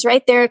clinicians,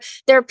 right?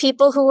 They're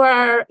people who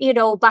are,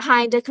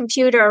 behind a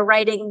computer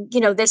writing,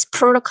 this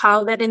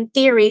protocol that in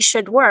theory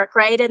should work,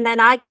 right? And then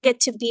I get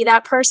to be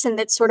that person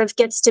that sort of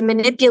gets to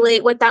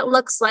manipulate what that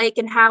looks like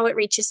and how it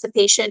reaches the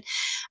patient.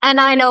 And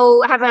I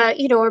have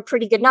a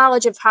pretty good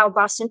knowledge of how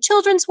Boston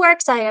Children's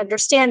works. I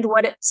understand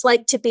what it's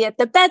like to be at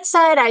the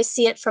bedside. I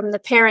see it from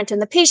the parent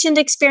and the patient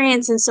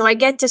experience. And so I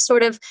get to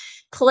sort of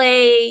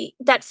play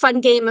that fun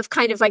game of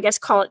kind of, I guess,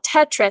 call it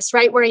Tetris,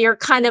 right? Where you're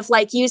kind of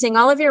like using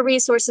all of your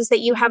resources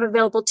that you have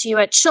available to you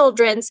at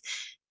Children's,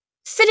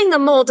 fitting the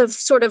mold of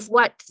sort of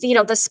what,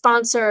 the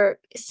sponsor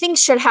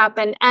thinks should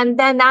happen. And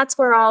then that's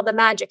where all the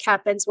magic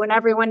happens, when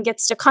everyone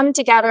gets to come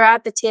together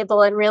at the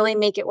table and really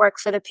make it work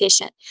for the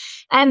patient.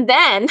 And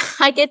then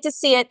I get to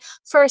see it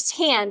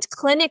firsthand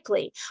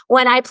clinically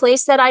when I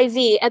place that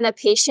IV and the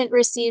patient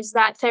receives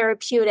that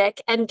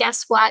therapeutic. And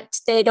guess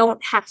what? They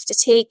don't have to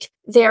take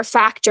their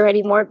factor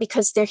anymore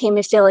because their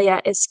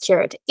hemophilia is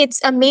cured.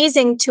 It's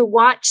amazing to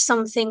watch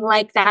something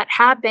like that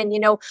happen,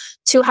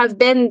 to have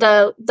been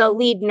the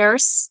lead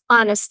nurse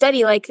on a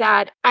study like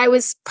that. I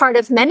was part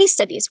of many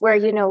studies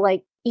where,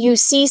 you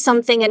see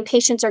something and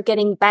patients are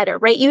getting better,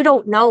 right? You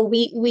don't know.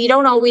 We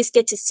don't always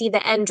get to see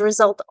the end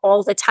result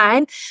all the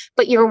time,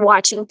 but you're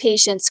watching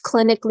patients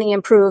clinically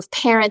improve,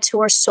 parents who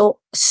are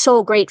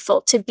so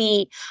grateful to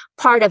be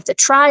part of the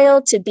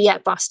trial, to be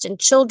at Boston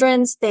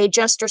Children's. They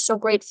just are so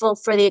grateful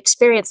for the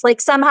experience. Like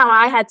somehow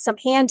I had some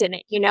hand in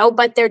it,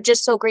 but they're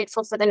just so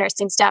grateful for the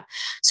nursing staff.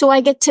 So I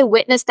get to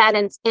witness that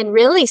and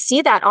really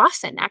see that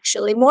often,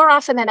 actually, more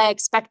often than I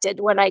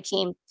expected when I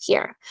came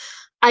here.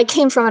 I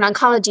came from an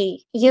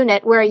oncology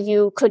unit where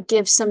you could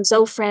give some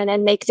Zofran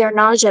and make their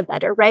nausea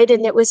better, right?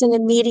 And it was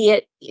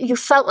you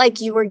felt like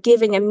you were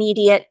giving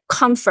immediate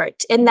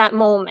comfort in that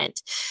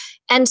moment.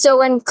 And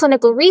so in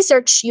clinical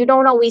research, you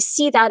don't always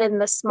see that in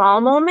the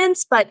small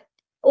moments, but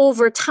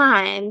over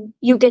time,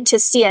 you get to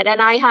see it. And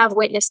I have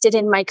witnessed it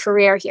in my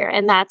career here,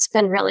 and that's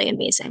been really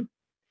amazing.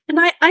 And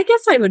I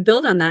guess I would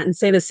build on that and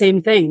say the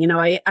same thing.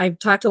 I've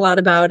talked a lot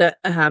about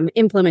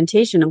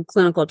implementation of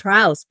clinical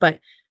trials, but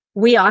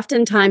we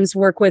oftentimes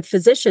work with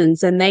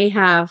physicians and they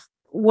have,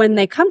 when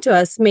they come to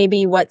us,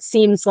 maybe what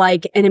seems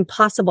like an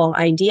impossible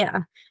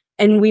idea.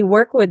 And we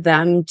work with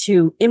them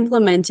to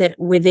implement it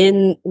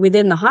within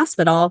the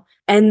hospital,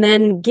 and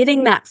then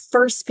getting that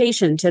first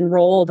patient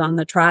enrolled on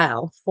the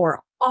trial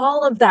for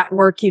all of that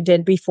work you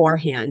did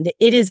beforehand.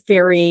 It is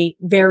very,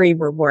 very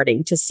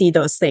rewarding to see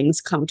those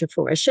things come to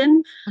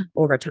fruition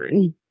over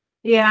time.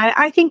 Yeah,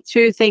 I think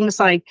too, things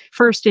like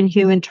first in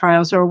human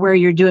trials, or where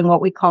you're doing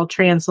what we call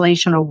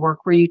translational work,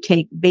 where you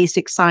take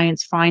basic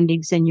science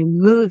findings and you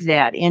move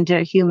that into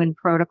a human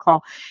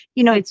protocol.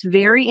 It's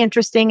very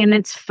interesting and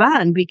it's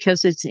fun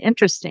because it's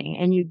interesting,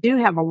 and you do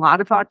have a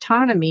lot of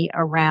autonomy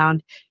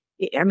around.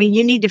 I mean,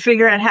 you need to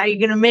figure out how you're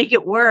going to make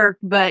it work,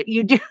 but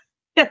you do,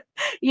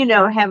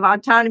 have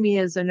autonomy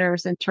as a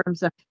nurse in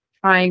terms of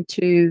trying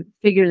to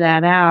figure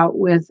that out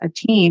with a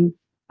team.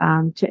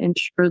 To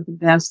ensure the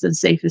best and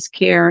safest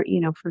care,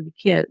 for the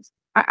kids.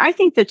 I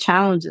think the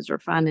challenges are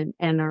fun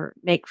and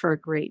make for a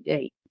great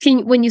day.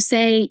 When you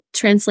say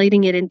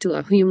translating it into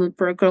a human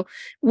protocol,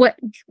 what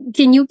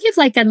can you give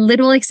like a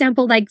little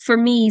example? Like for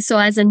me, so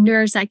as a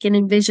nurse, I can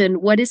envision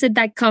what is it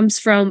that comes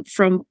from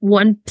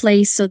one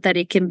place so that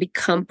it can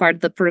become part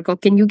of the protocol.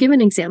 Can you give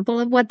an example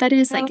of what that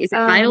is? Like, is it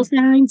vital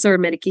signs or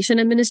medication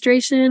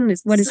administration?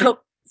 What is it?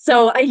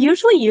 So I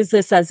usually use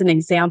this as an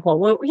example.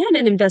 Well, we had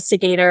an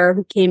investigator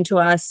who came to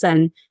us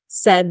and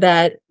said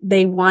that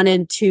they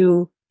wanted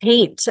to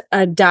paint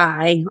a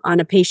dye on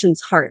a patient's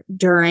heart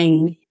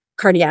during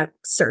cardiac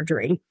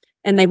surgery.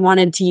 And they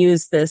wanted to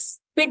use this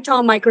big,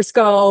 tall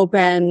microscope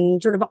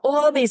and sort of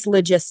all these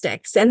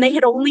logistics. And they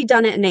had only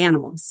done it in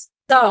animals.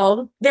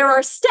 So there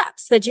are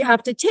steps that you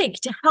have to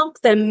take to help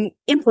them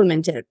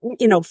implement it.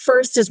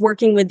 First is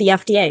working with the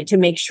FDA to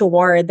make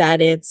sure that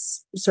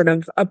it's sort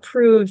of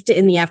approved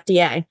in the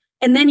FDA.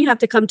 And then you have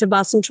to come to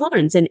Boston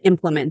Children's and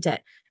implement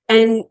it.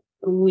 And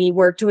we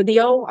worked with the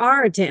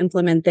OR to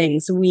implement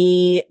things.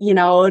 We,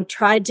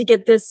 tried to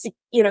get this,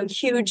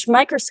 huge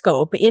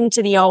microscope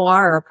into the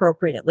OR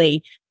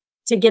appropriately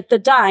to get the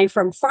dye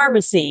from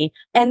pharmacy.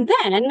 And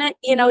then,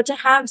 to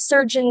have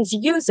surgeons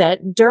use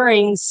it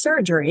during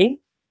surgery,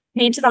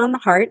 painted on the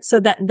heart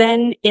so that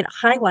then it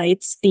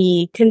highlights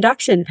the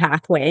conduction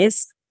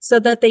pathways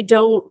so that they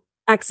don't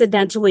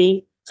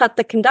accidentally cut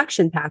the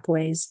conduction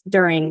pathways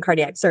during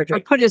cardiac surgery.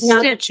 Or put a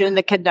stitch in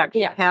the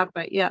conduction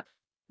pathway, yeah.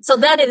 So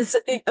that is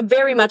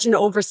very much an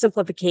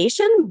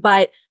oversimplification,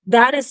 but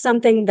that is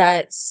something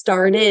that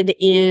started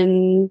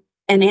in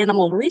an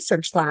animal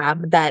research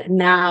lab that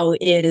now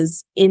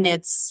is in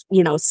its,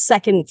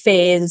 second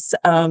phase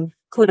of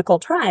clinical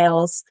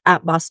trials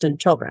at Boston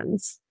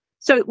Children's.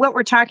 So what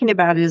we're talking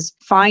about is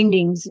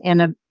findings in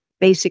a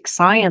basic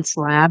science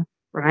lab,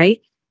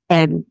 right?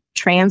 And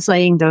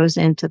translating those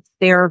into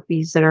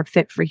therapies that are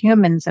fit for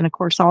humans. And of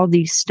course, all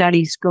these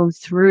studies go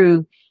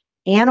through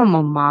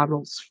animal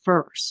models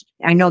first.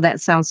 I know that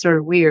sounds sort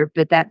of weird,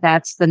 but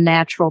that's the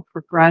natural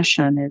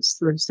progression is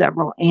through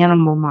several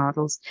animal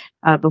models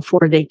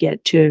before they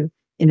get to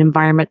an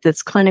environment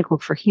that's clinical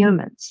for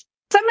humans.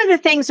 Some of the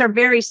things are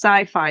very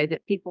sci-fi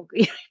that people,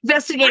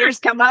 investigators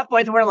come up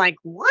with. We're like,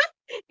 what?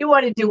 You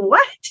want to do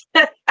what?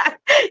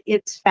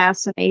 It's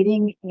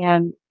fascinating.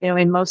 And,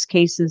 in most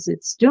cases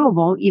it's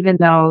doable, even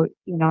though,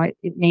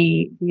 it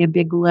may be a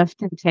big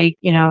lift and take,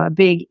 a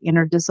big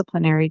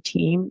interdisciplinary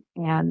team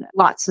and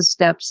lots of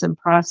steps and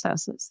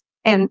processes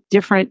and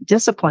different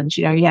disciplines.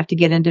 You have to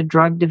get into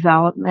drug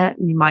development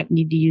and you might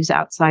need to use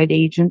outside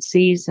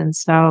agencies. And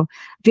so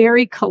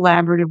very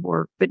collaborative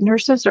work, but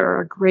nurses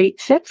are a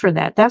great fit for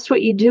that. That's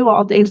what you do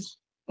all day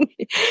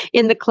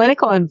in the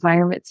clinical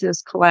environments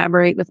is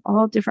collaborate with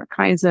all different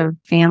kinds of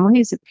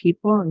families and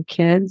people and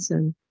kids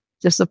and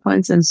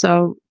disciplines. And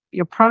so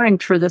you're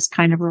primed for this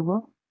kind of a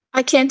role.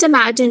 I can't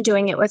imagine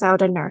doing it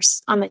without a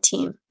nurse on the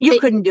team. You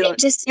couldn't do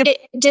it.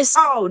 It just,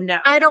 oh no.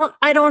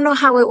 I don't know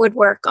how it would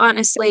work,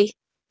 honestly.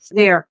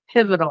 They're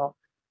pivotal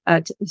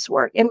to this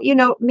work. And,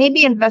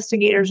 maybe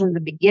investigators in the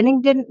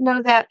beginning didn't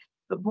know that,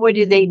 but boy,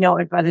 did they know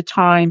it by the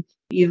time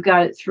you've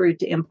got it through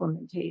to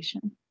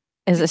implementation.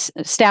 As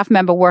a staff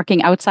member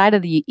working outside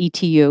of the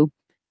ETU,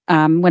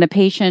 when a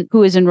patient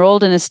who is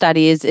enrolled in a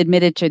study is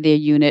admitted to their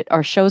unit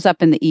or shows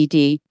up in the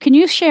ED, can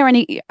you share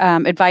any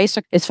advice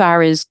as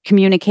far as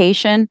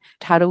communication?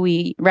 How do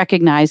we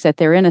recognize that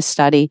they're in a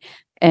study?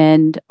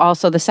 And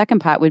also the second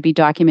part would be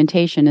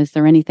documentation. Is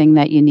there anything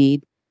that you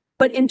need?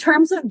 But in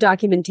terms of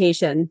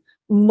documentation,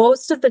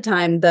 most of the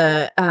time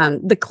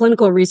the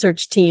clinical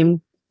research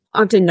team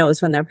often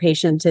knows when their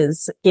patient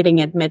is getting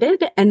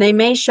admitted, and they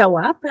may show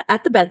up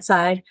at the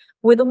bedside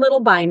with a little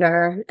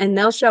binder, and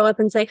they'll show up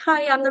and say,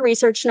 "Hi, I'm the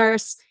research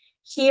nurse.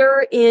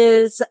 Here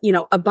is,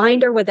 a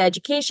binder with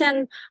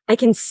education. I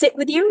can sit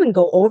with you and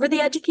go over the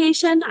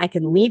education. I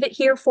can leave it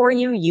here for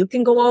you. You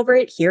can go over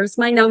it. Here's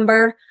my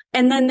number."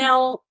 And then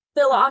they'll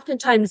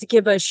oftentimes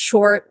give a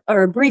short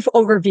or a brief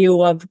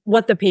overview of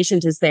what the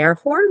patient is there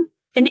for.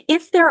 And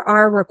if there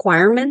are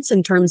requirements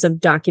in terms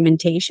of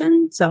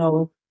documentation,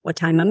 so what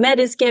time a med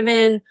is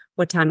given,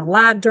 what time a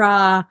lab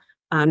draw,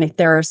 if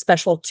there are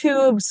special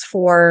tubes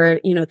for,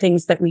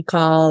 things that we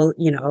call,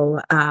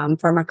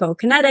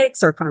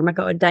 pharmacokinetics or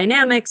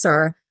pharmacodynamics,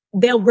 or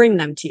they'll bring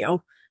them to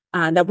you.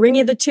 They'll bring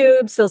you the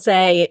tubes. They'll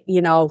say,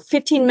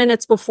 15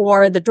 minutes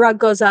before the drug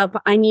goes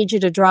up, I need you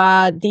to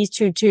draw these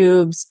 2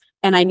 tubes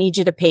and I need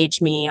you to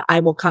page me. I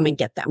will come and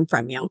get them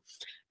from you.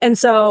 And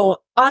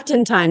so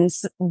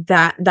oftentimes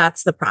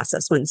that's the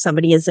process when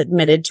somebody is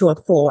admitted to a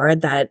floor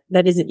that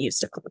isn't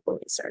used to clinical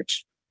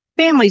research.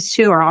 Families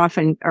too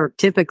are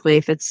typically,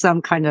 if it's some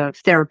kind of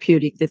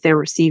therapeutic that they're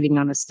receiving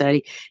on a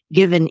study,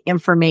 given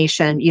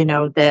information,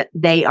 that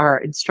they are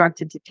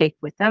instructed to take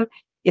with them.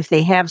 If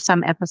they have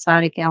some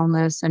episodic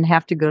illness and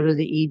have to go to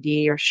the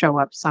ED or show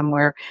up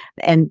somewhere,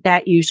 and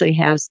that usually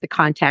has the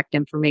contact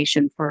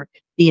information for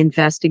the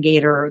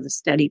investigator or the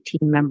study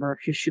team member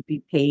who should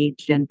be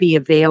paged and be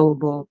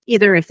available,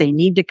 either if they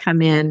need to come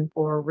in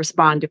or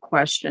respond to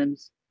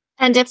questions.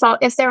 And if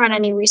they're on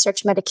any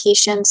research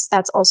medications,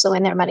 that's also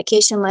in their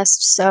medication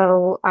list.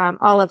 So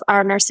all of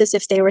our nurses,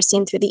 if they were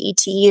seen through the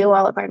ETU,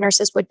 all of our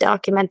nurses would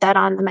document that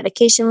on the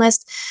medication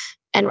list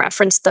and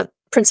reference the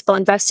principal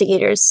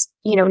investigator's,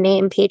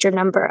 name, pager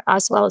number,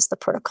 as well as the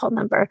protocol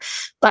number.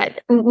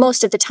 But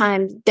most of the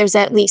time, there's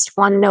at least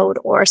one note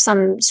or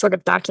some sort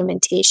of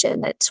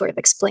documentation that sort of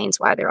explains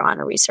why they're on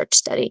a research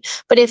study.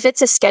 But if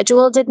it's a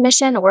scheduled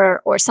admission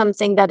or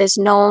something that is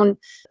known,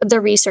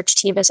 the research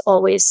team is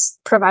always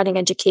providing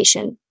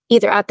education,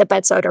 either at the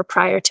bedside or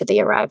prior to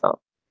the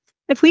arrival.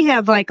 If we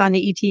have, like on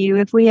the ETU,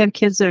 if we have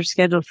kids that are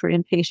scheduled for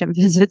inpatient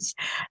visits,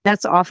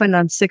 that's often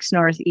on 6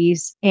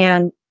 Northeast.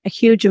 And a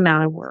huge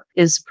amount of work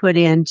is put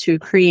into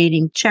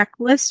creating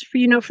checklists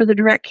for the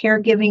direct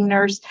caregiving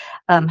nurse,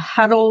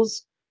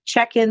 huddles,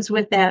 check-ins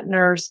with that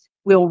nurse.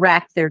 We'll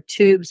rack their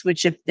tubes,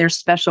 which if there's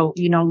special,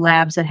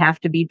 labs that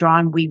have to be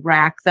drawn, we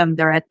rack them.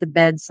 They're at the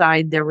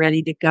bedside. They're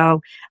ready to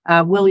go.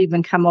 We'll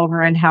even come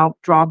over and help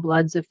draw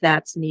bloods if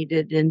that's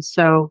needed. And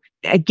so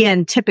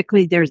again,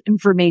 typically there's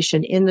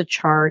information in the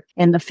chart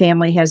and the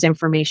family has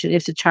information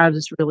if the child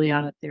is really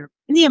on a therapy.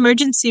 In the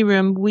emergency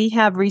room, we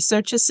have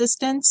research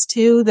assistants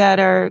too that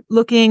are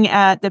looking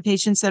at the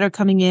patients that are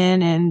coming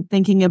in and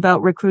thinking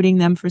about recruiting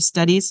them for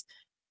studies.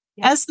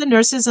 Yeah. As the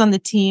nurses on the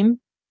team,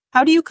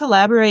 how do you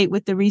collaborate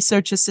with the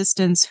research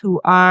assistants who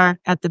are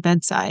at the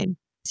bedside?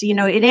 So,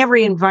 in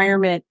every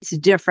environment, it's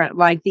different.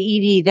 Like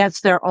the ED,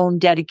 that's their own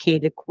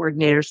dedicated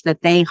coordinators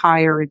that they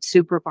hire and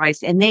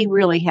supervise. And they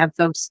really have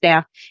those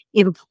staff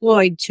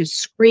employed to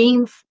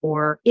screen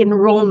for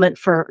enrollment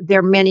for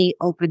their many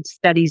open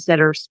studies that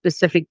are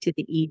specific to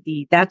the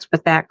ED. That's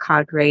what that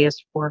cadre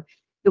is for.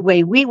 The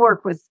way we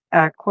work with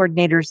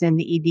coordinators in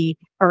the ED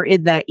or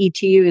in the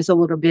ETU is a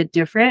little bit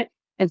different.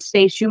 And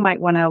Stacey, you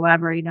might want to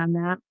elaborate on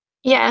that.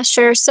 Yeah,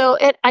 sure. So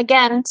it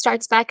again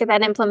starts back at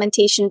that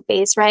implementation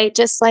phase, right?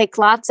 Just like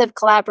lots of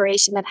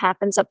collaboration that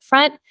happens up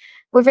front.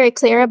 We're very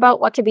clear about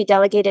what can be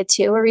delegated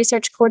to a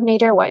research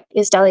coordinator, what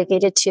is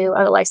delegated to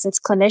a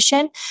licensed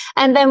clinician.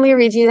 And then we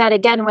review that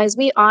again as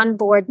we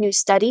onboard new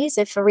studies.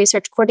 If a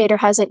research coordinator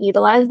hasn't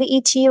utilized the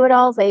ETU at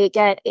all, they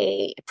get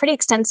a pretty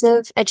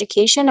extensive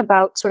education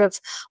about sort of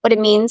what it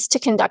means to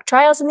conduct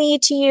trials in the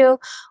ETU,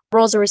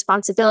 roles and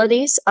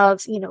responsibilities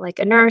of, like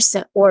a nurse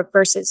or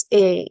versus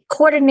a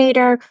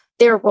coordinator,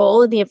 their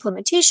role in the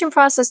implementation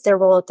process, their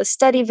role at the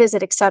study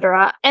visit, et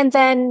cetera. And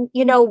then,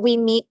 we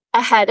meet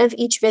ahead of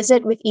each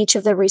visit with each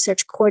of the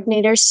research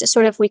coordinators to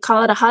sort of, we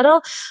call it a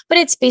huddle, but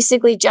it's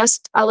basically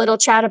just a little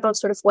chat about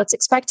sort of what's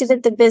expected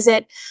at the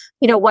visit,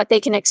 what they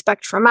can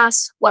expect from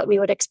us, what we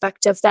would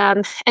expect of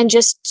them, and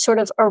just sort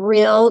of a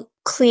real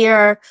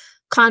clear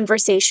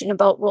conversation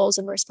about roles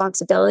and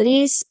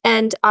responsibilities.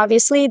 And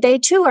obviously they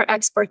too are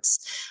experts,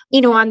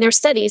 on their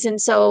studies.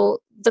 And so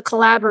the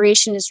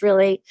collaboration is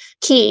really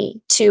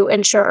key to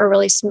ensure a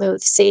really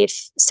smooth,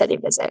 safe study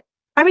visit.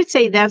 I would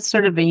say that's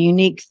sort of a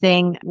unique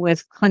thing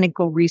with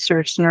clinical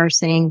research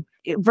nursing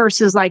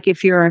versus like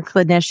if you're a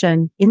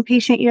clinician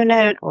inpatient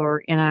unit or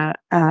in a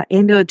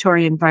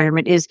ambulatory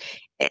environment is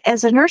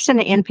as a nurse in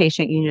an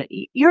inpatient unit,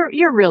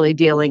 you're really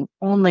dealing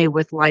only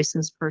with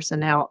licensed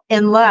personnel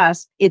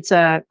unless it's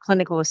a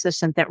clinical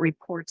assistant that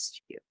reports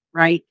to you,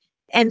 right?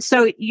 And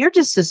so you're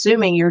just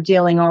assuming you're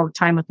dealing all the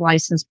time with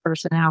licensed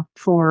personnel.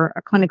 For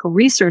a clinical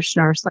research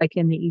nurse, like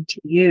in the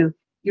ETU,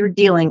 you're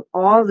dealing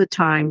all the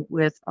time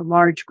with a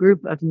large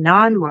group of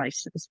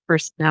non-licensed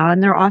personnel,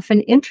 and they're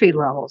often entry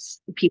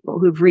levels, people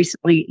who've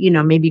recently,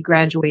 maybe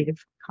graduated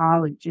from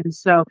college. And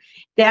so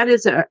that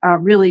is a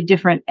really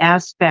different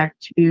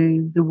aspect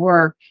to the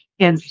work.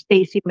 And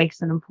Stacey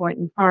makes an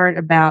important part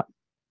about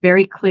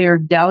very clear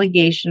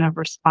delegation of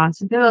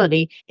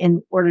responsibility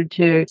in order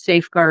to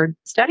safeguard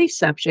study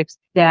subjects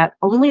that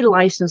only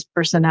licensed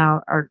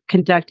personnel are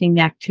conducting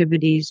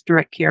activities,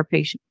 direct care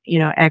patient,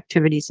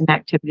 activities and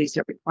activities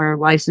that require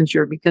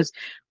licensure, because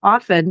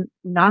often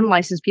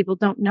non-licensed people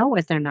don't know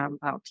what they're not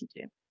allowed to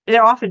do.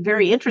 They're often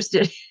very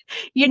interested,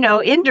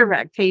 in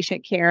direct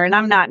patient care. And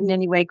I'm not in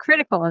any way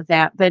critical of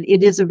that, but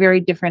it is a very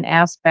different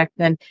aspect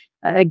than,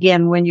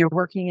 again, when you're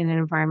working in an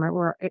environment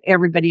where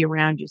everybody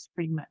around you is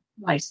pretty much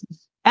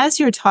licensed.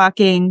 As you're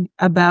talking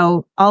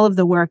about all of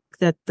the work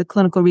that the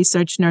clinical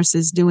research nurse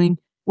is doing,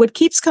 what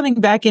keeps coming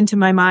back into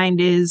my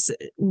mind is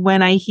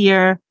when I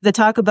hear the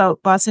talk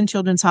about Boston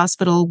Children's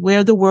Hospital,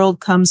 where the world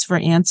comes for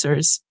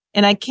answers.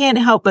 And I can't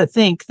help but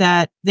think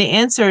that the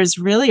answers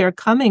really are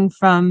coming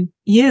from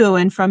you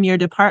and from your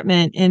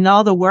department and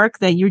all the work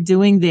that you're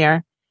doing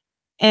there.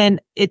 And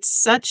it's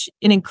such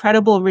an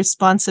incredible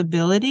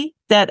responsibility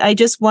that I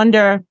just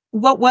wonder,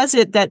 what was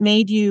it that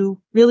made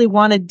you really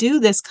want to do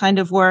this kind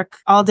of work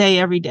all day,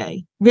 every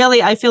day?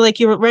 Really, I feel like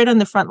you're right on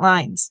the front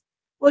lines.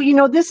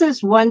 Well, this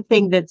is one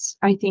thing that's,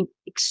 I think,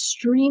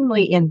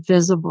 extremely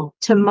invisible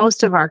to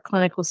most of our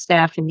clinical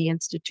staff in the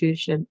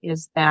institution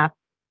is that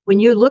when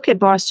you look at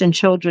Boston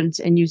Children's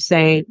and you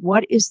say,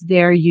 what is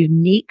their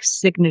unique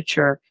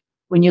signature?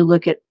 When you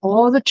look at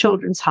all the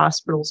children's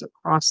hospitals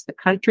across the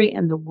country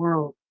and the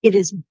world, it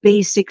is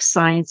basic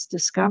science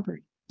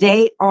discovery.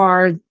 They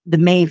are the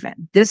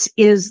maven. This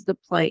is the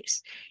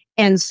place.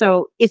 And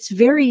so it's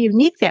very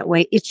unique that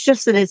way. It's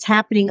just that it's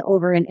happening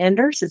over in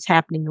Enders. It's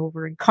happening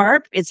over in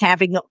Carp. It's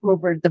happening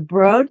over the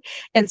Broad.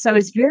 And so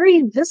it's very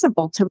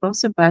invisible to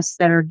most of us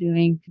that are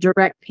doing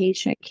direct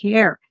patient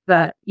care.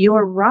 But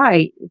you're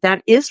right.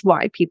 That is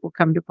why people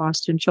come to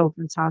Boston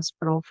Children's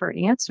Hospital for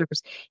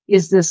answers,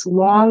 is this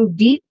long,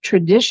 deep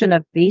tradition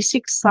of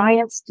basic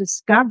science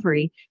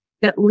discovery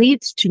that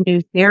leads to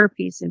new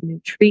therapies and new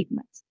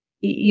treatments.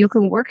 You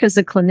can work as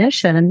a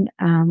clinician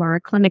or a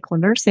clinical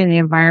nurse in the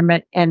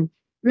environment and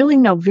really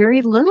know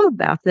very little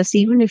about this,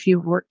 even if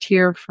you've worked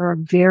here for a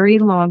very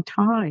long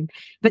time.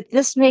 But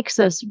this makes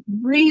us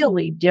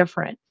really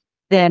different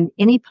than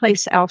any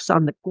place else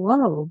on the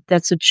globe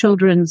that's a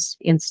children's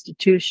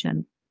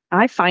institution.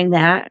 I find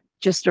that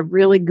just a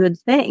really good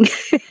thing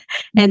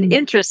and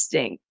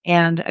interesting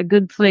and a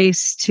good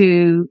place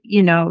to,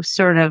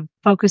 sort of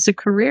focus a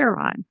career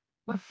on.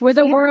 We're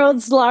the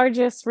world's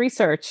largest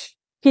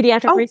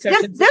pediatric research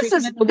this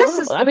is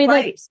the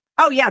place.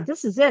 Oh yeah,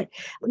 this is it.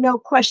 No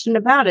question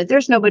about it.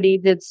 There's nobody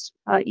that's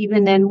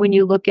even then when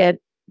you look at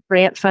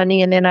grant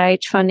funding and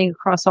NIH funding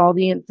across all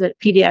the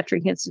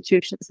pediatric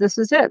institutions, this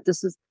is it.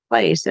 This is the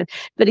place.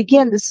 But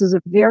again, this is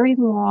a very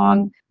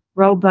long,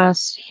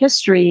 robust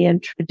history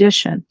and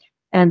tradition.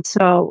 And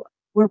so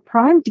we're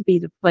primed to be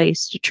the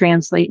place to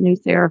translate new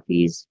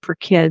therapies for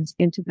kids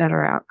into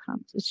better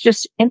outcomes. It's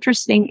just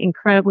interesting,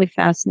 incredibly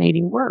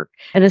fascinating work.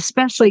 And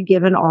especially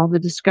given all the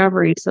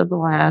discoveries of the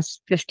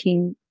last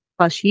 15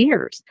 plus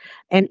years.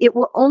 And it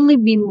will only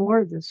be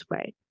more this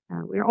way.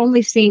 We're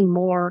only seeing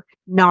more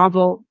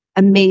novel,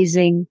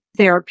 amazing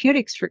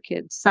therapeutics for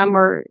kids. Some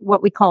are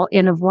what we call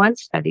N of one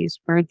studies,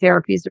 where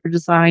therapies are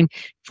designed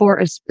for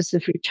a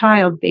specific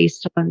child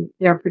based on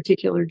their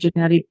particular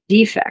genetic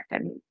defect. I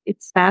mean,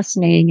 it's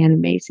fascinating and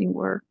amazing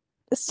work.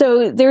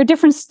 So there are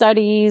different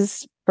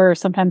studies for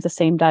sometimes the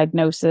same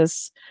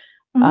diagnosis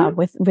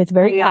with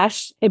very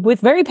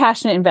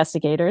passionate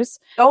investigators.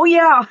 Oh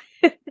yeah.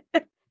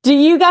 Do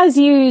you guys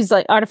use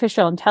like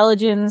artificial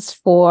intelligence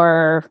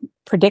for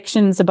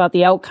predictions about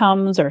the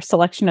outcomes or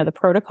selection of the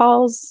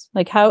protocols?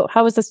 Like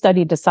how is the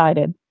study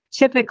decided?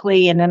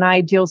 Typically, in an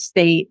ideal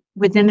state,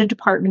 within a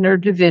department or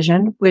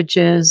division, which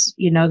is,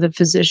 the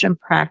physician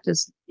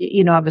practice,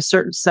 of a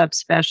certain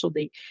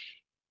subspecialty,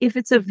 if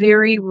it's a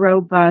very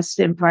robust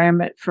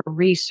environment for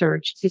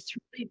research, it's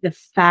really the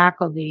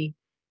faculty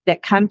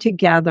that come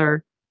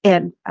together.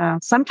 And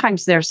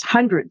sometimes there's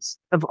hundreds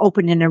of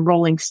open and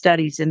enrolling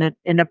studies in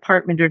a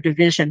department or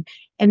division.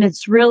 And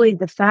it's really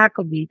the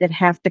faculty that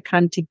have to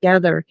come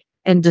together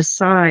and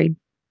decide,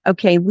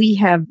 okay, we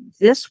have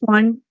this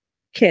one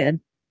kid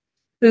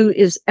who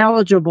is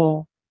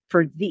eligible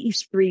for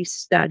these 3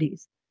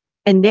 studies.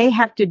 And they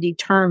have to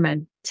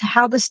determine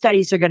how the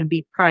studies are going to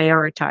be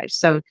prioritized.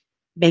 So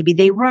maybe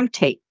they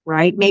rotate,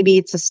 right? Maybe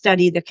it's a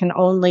study that can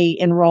only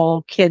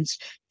enroll kids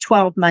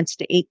 12 months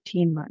to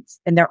 18 months,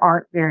 and there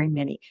aren't very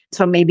many.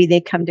 So maybe they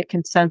come to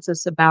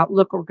consensus about,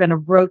 look, we're going to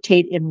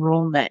rotate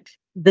enrollment.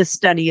 This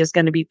study is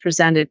going to be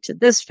presented to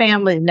this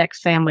family, the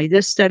next family,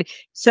 this study.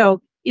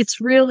 So it's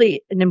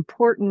really an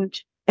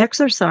important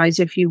exercise,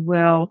 if you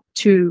will,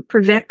 to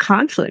prevent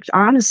conflict,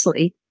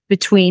 honestly,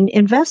 between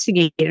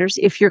investigators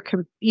if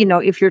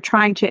you're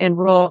trying to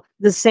enroll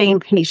the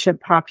same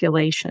patient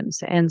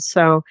populations. And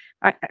so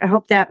I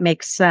hope that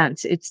makes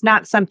sense. It's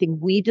not something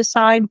we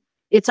decide.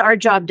 It's our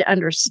job to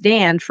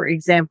understand, for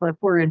example, if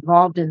we're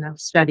involved in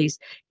those studies,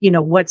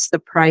 what's the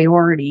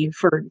priority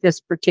for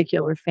this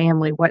particular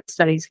family, what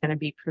study is going to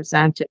be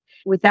presented.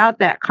 Without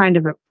that kind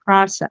of a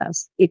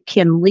process, it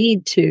can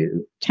lead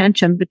to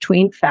tension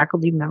between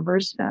faculty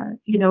members,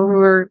 who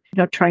are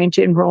trying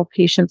to enroll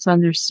patients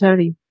on their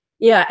study.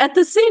 Yeah. At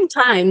the same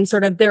time,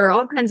 there are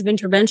all kinds of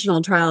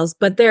interventional trials,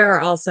 but there are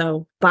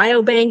also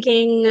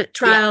biobanking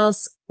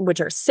trials,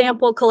 which are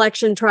sample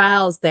collection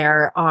trials.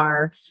 There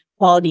are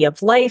quality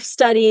of life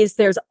studies.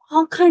 There's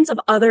all kinds of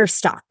other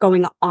stuff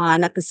going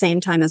on at the same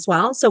time as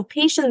well. So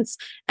patients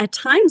at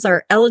times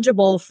are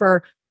eligible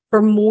for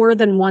more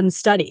than one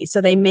study.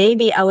 So they may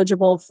be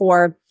eligible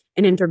for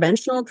an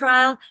interventional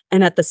trial.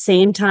 And at the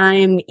same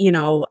time,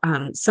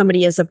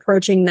 somebody is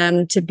approaching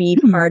them to be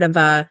part of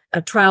a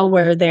trial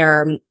where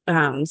their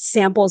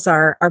samples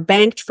are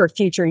banked for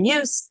future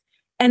use.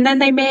 And then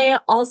they may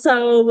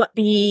also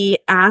be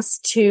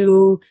asked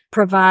to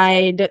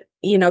provide,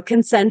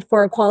 consent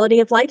for a quality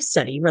of life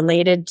study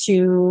related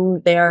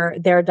to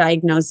their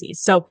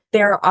diagnoses. So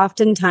there are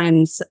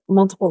oftentimes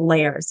multiple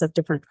layers of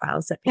different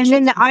trials. And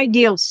in the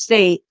ideal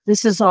state,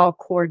 this is all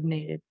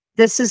coordinated.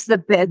 This is the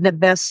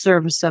best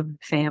service of the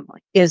family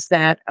is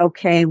that,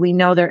 okay, we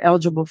know they're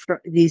eligible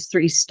for these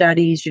 3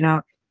 studies,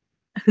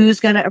 who's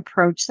going to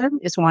approach them?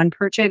 Is one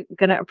person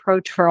going to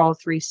approach for all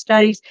 3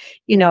 studies?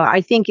 I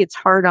think it's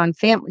hard on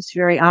families,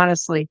 very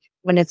honestly,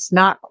 when it's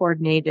not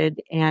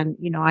coordinated. And,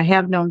 I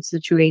have known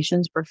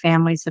situations where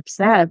families have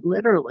said,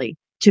 literally,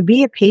 to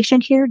be a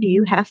patient here, do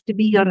you have to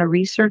be on a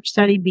research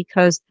study?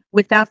 Because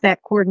without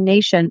that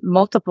coordination,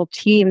 multiple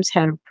teams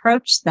had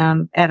approached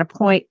them at a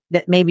point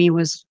that maybe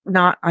was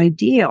not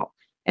ideal.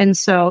 And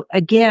so,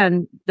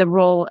 again, the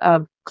role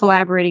of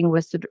collaborating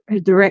with the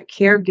direct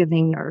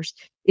caregiving nurse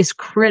is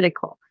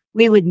critical.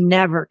 We would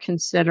never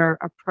consider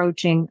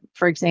approaching,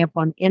 for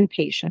example, an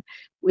inpatient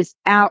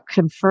without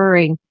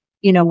conferring,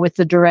 with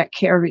the direct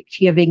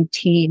caregiving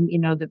team,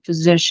 the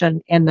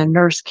physician and the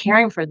nurse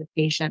caring for the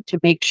patient to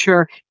make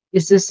sure,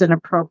 is this an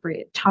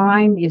appropriate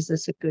time? Is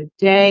this a good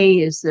day?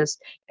 Is this,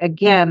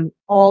 again,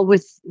 all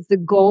with the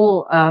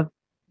goal of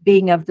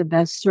being of the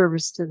best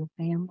service to the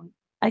family?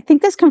 I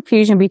think there's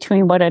confusion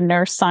between what a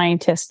nurse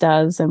scientist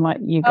does and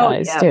what you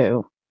guys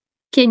do.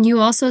 Can you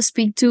also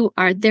speak to,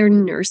 are there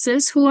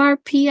nurses who are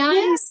PIs?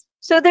 Yeah.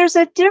 So there's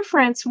a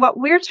difference. What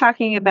we're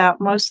talking about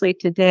mostly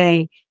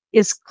today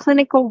is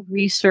clinical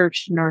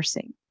research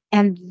nursing.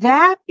 And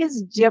that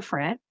is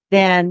different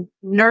than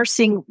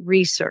nursing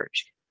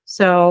research.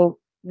 So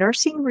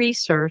nursing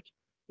research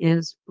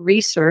is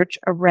research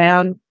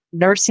around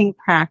nursing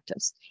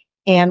practice.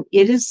 And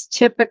it is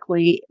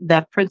typically,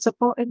 the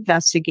principal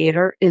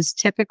investigator is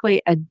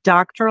typically a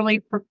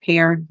doctorally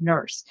prepared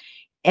nurse.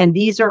 And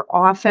these are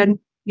often,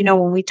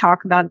 when we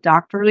talk about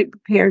doctorally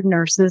prepared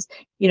nurses,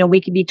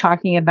 we could be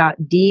talking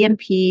about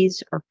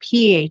DNPs or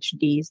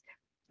PhDs.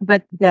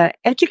 But the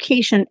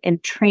education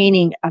and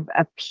training of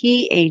a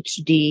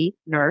PhD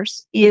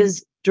nurse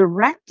is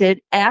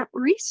directed at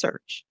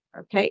research.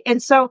 Okay.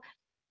 And so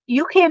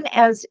you can,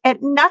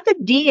 not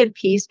that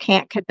DNPs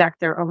can't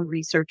conduct their own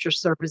research or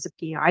serve as a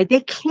PI.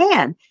 They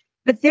can,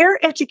 but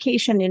their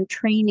education and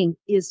training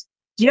is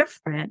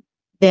different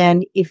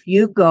than if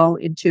you go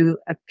into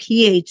a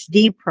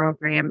PhD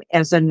program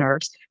as a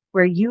nurse,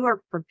 where you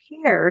are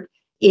prepared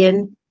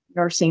in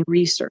nursing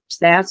research.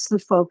 That's the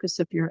focus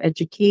of your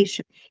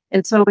education.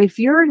 And so if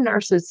you're a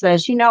nurse that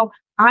says,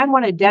 I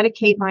want to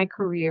dedicate my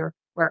career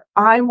where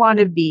I want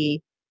to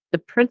be the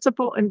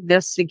principal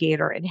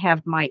investigator and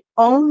have my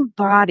own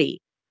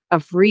body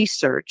of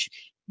research,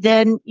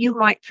 then you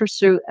might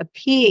pursue a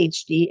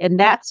PhD. And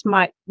that's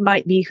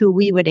might be who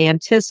we would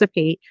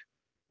anticipate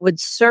would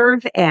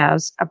serve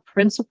as a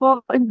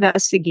principal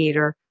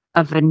investigator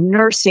of a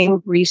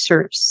nursing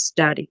research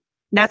study.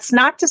 That's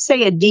not to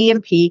say a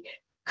DNP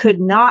could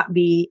not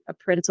be a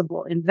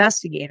principal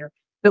investigator.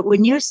 But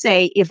when you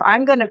say, if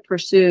I'm going to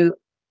pursue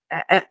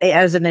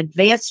as an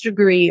advanced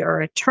degree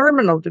or a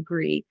terminal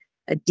degree,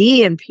 a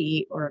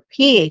DNP or a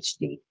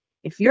PhD,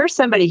 if you're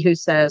somebody who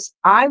says,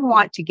 I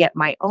want to get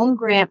my own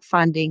grant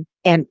funding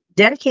and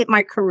dedicate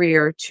my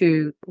career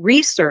to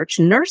research,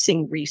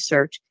 nursing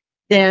research,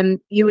 then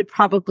you would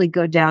probably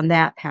go down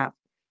that path.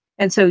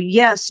 And so,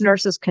 yes,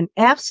 nurses can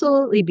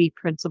absolutely be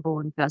principal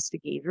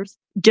investigators,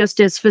 just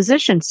as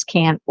physicians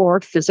can,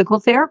 or physical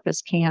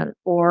therapists can,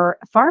 or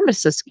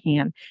pharmacists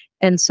can.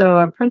 And so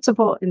a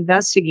principal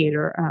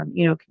investigator,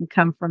 can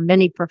come from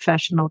many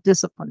professional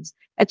disciplines.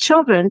 At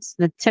Children's,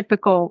 the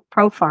typical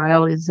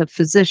profile is a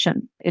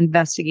physician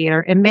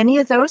investigator. And many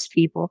of those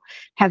people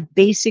have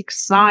basic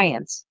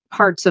science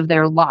parts of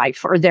their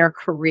life or their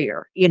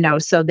career,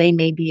 so they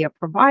may be a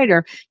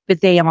provider,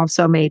 but they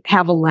also may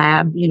have a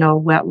lab, a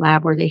wet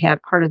lab where they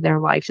have part of their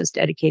life is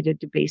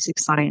dedicated to basic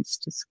science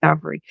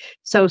discovery.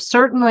 So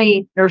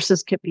certainly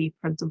nurses could be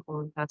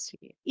principal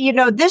investigators.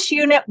 This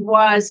unit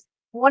was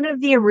one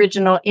of the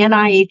original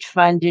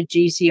NIH-funded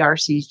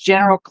GCRC's,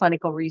 General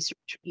Clinical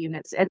Research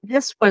Units. And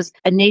this was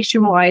a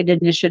nationwide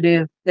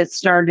initiative that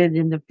started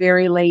in the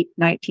very late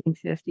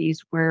 1950s,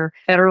 where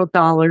federal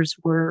dollars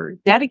were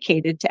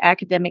dedicated to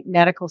academic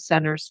medical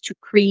centers to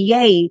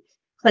create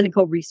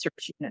clinical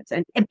research units.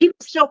 And people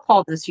still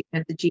call this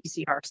unit the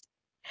GCRC.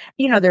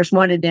 There's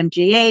one at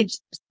MGH,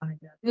 there's one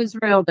in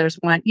Israel, there's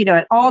one,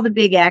 at all the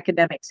big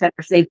academic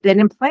centers. They've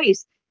been in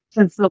place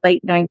since the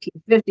late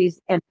 1950s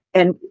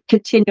and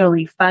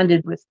continually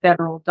funded with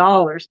federal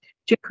dollars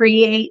to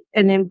create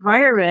an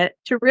environment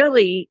to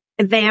really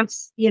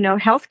advance,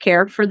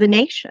 healthcare for the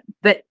nation.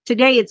 But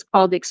today it's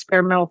called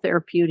experimental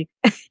therapeutic,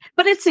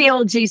 but it's the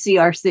old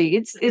GCRC.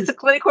 It's a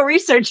clinical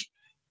research.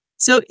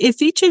 So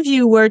if each of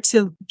you were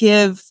to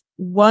give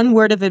one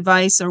word of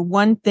advice or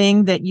one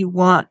thing that you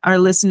want our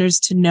listeners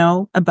to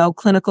know about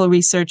clinical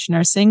research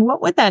nursing,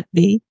 what would that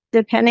be?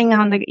 Depending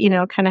on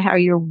the, kind of how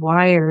you're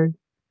wired,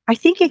 I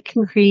think it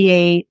can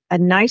create a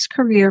nice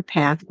career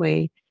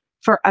pathway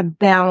for a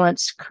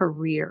balanced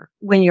career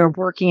when you're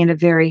working in a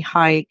very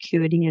high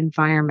acuity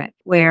environment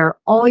where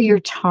all your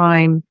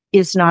time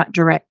is not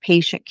direct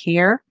patient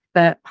care,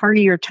 but part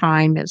of your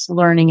time is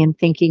learning and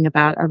thinking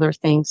about other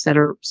things that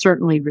are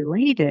certainly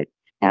related.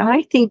 And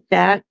I think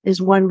that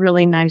is one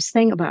really nice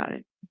thing about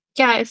it.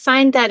 Yeah, I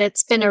find that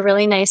it's been a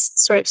really nice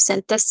sort of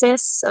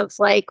synthesis of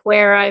like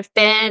where I've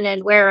been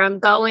and where I'm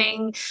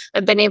going.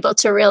 I've been able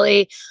to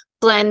really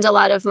blend a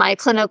lot of my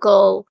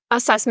clinical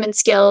assessment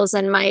skills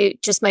and my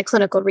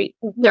clinical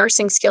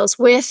nursing skills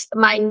with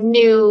my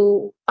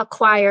new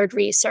acquired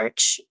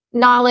research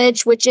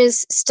knowledge, which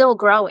is still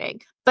growing.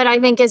 But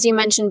I think, as you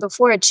mentioned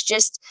before,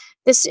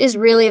 this is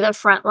really the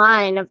front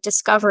line of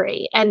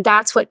discovery. And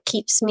that's what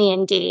keeps me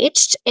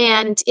engaged.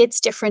 And it's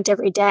different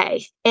every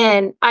day.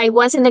 And I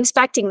wasn't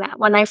expecting that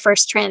when I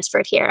first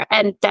transferred here.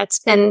 And that's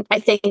been, I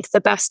think, the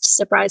best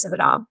surprise of it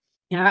all.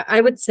 Yeah,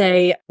 I would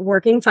say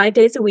working 5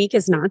 days a week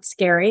is not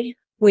scary.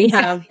 We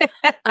have,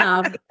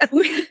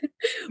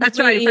 that's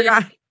right. I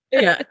forgot.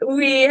 Yeah,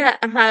 we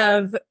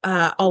have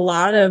a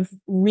lot of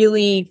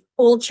really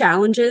cool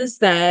challenges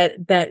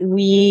that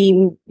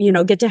we,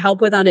 get to help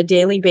with on a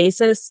daily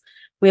basis.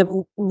 We have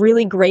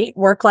really great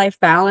work-life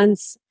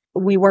balance.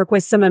 We work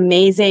with some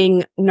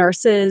amazing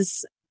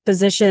nurses,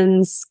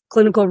 physicians,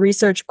 clinical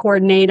research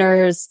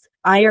coordinators,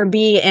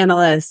 IRB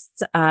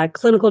analysts,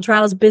 clinical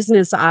trials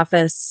business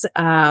office,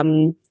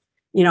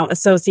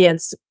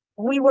 associates.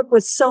 We work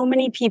with so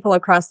many people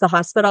across the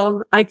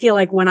hospital. I feel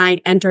like when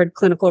I entered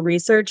clinical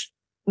research,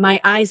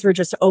 my eyes were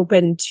just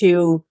open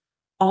to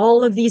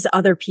all of these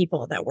other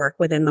people that work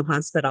within the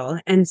hospital.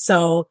 And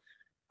so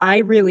I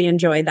really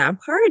enjoy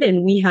that part.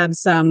 And we have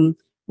some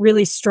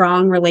really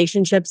strong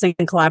relationships and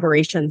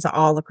collaborations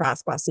all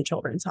across Boston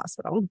Children's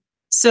Hospital.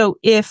 So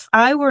if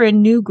I were a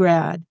new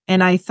grad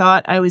and I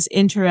thought I was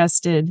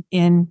interested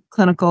in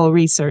clinical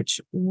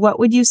research, what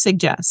would you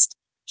suggest?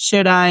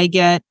 Should I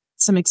get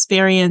some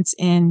experience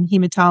in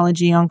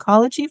hematology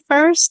oncology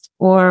first,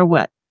 or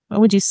what?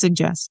 What would you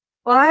suggest?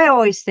 Well, I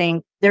always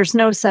think there's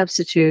no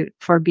substitute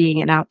for being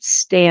an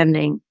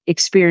outstanding,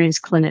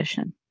 experienced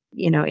clinician.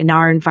 In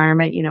our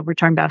environment, we're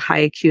talking about high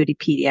acuity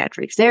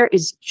pediatrics. There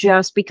is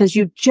just because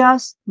you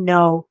just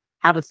know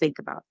how to think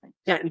about things.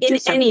 Yeah,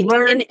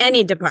 in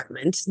any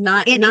department,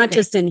 not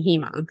just in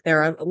hemonc.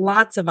 There are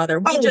lots of other.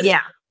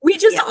 We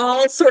just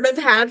all sort of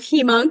have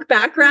hemonc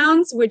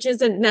backgrounds, which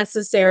isn't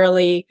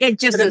necessarily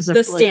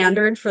the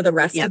standard for the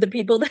rest of the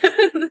people.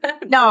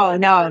 No,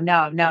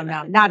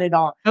 not at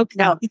all. Okay.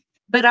 No.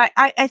 But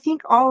I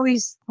think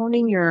always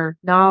honing your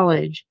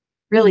knowledge,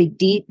 really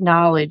deep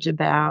knowledge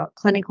about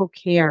clinical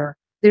care,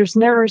 there's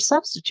never a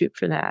substitute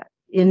for that,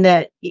 in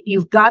that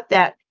you've got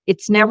that.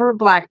 It's never a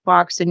black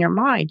box in your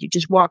mind. You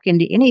just walk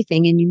into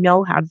anything and you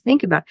know how to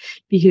think about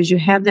it because you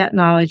have that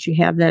knowledge, you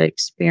have that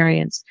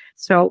experience.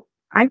 So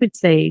I would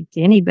say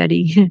to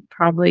anybody,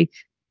 probably,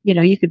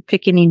 you could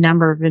pick any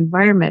number of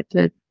environment,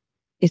 but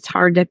it's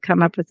hard to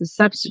come up with a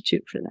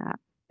substitute for that.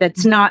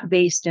 That's not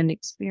based in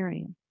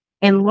experience.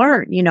 And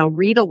learn,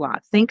 read a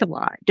lot, think a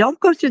lot. Don't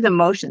go through the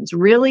motions.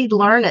 Really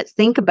learn it,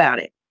 think about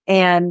it.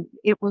 And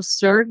it will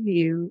serve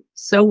you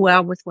so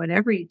well with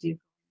whatever you do.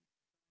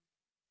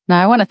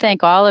 Now, I want to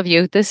thank all of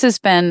you. This has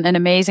been an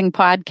amazing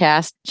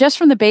podcast. Just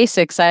from the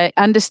basics,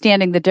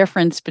 understanding the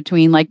difference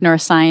between like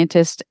nurse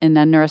scientist and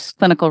a nurse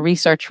clinical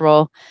research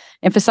role.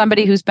 And for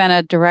somebody who's been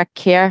a direct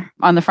care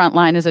on the front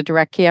line as a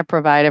direct care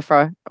provider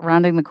for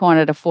rounding the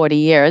corner to 40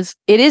 years,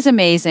 it is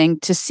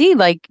amazing to see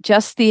like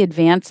just the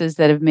advances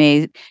that have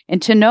made,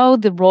 and to know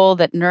the role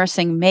that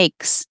nursing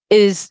makes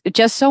is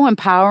just so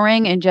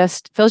empowering and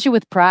just fills you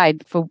with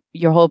pride for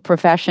your whole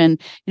profession.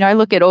 I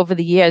look at over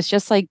the years,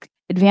 just like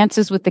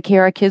advances with the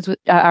care of kids,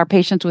 our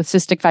patients with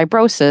cystic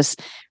fibrosis,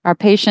 our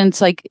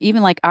patients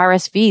even like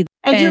RSV.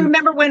 And do you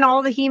remember when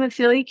all the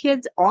hemophilia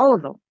kids, all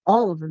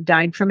of them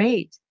died from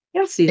AIDS?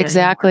 You don't see that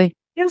exactly.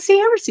 Anymore. You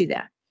don't ever see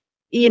that.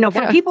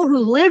 For people who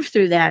lived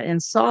through that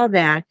and saw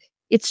that,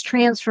 it's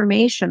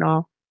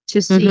transformational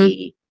to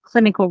see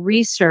clinical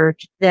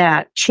research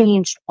that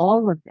changed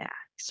all of that.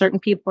 Certain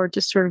people are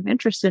just sort of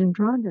interested and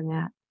drawn to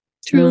that.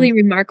 Truly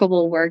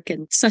remarkable work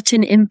and such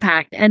an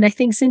impact. And I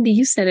think, Cindy,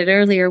 you said it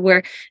earlier,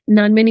 where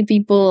not many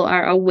people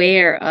are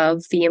aware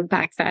of the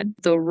impact that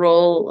the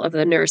role of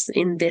the nurse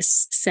in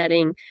this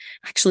setting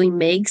actually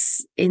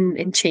makes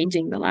in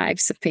changing the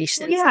lives of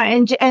patients. Yeah,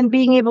 and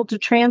being able to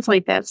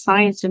translate that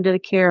science into the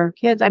care of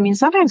kids. I mean,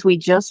 sometimes we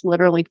just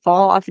literally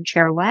fall off a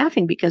chair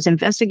laughing because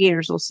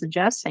investigators will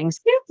suggest things.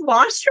 You've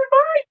lost your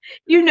mind,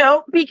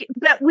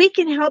 but we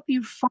can help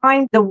you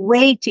find the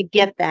way to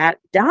get that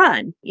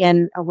done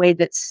in a way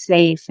that's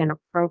safe and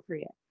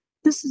appropriate.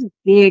 This is a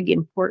big,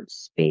 important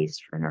space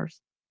for nurses,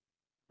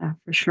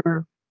 for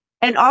sure.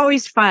 And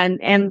always fun,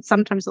 and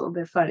sometimes a little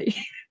bit funny.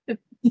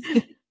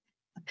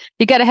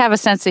 You got to have a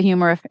sense of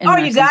humor.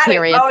 You got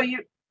period.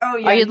 it. Or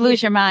you'd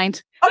lose your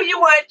mind. Oh,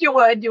 you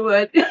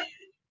would.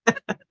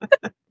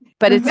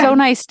 But it's so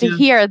nice to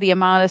hear the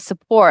amount of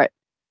support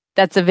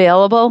that's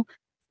available.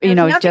 We'd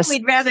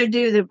rather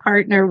do than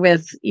partner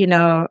with,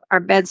 our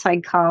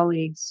bedside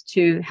colleagues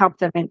to help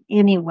them in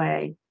any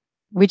way.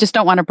 We just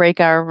don't want to break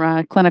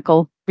our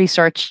clinical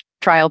research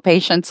trial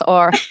patients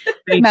or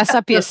mess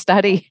up your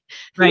study.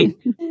 Right.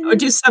 Or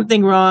do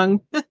something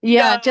wrong.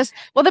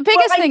 The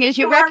biggest thing is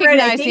you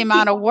recognize the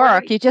amount of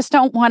work. You just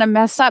don't want to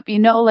mess up,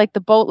 like the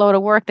boatload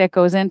of work that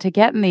goes into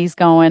getting these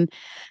going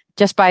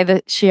just by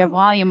the sheer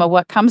volume of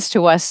what comes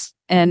to us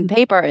in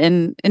paper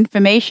and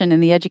information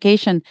and the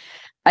education.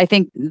 I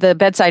think the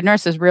bedside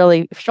nurses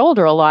really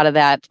shoulder a lot of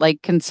that,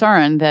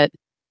 concern that,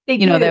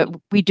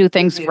 that we do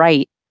things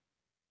right.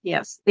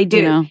 Yes, they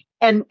do.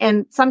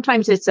 And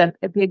sometimes it's a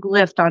big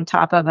lift on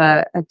top of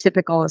a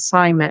typical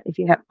assignment if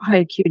you have high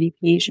acuity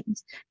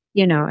patients,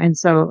 and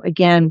so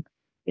again,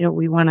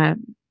 we want to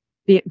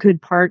be a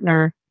good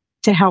partner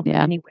to help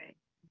anyway.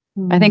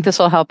 I think this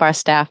will help our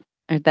staff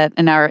that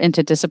in our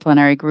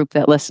interdisciplinary group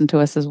that listen to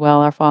us as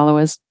well, our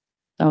followers.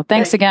 So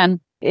thanks again.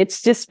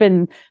 It's just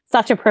been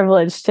such a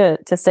privilege to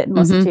sit and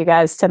listen to you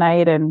guys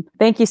tonight. And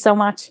thank you so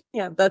much.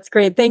 Yeah, that's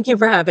great. Thank you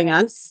for having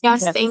us.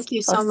 Yes, thank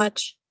you so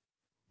much.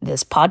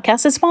 This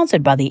podcast is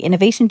sponsored by the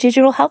Innovation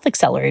Digital Health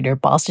Accelerator,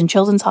 Boston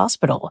Children's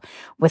Hospital,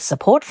 with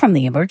support from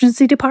the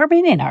emergency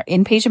department and our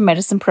inpatient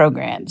medicine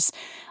programs.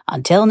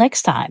 Until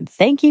next time,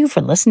 thank you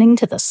for listening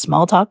to the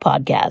Small Talk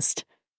Podcast.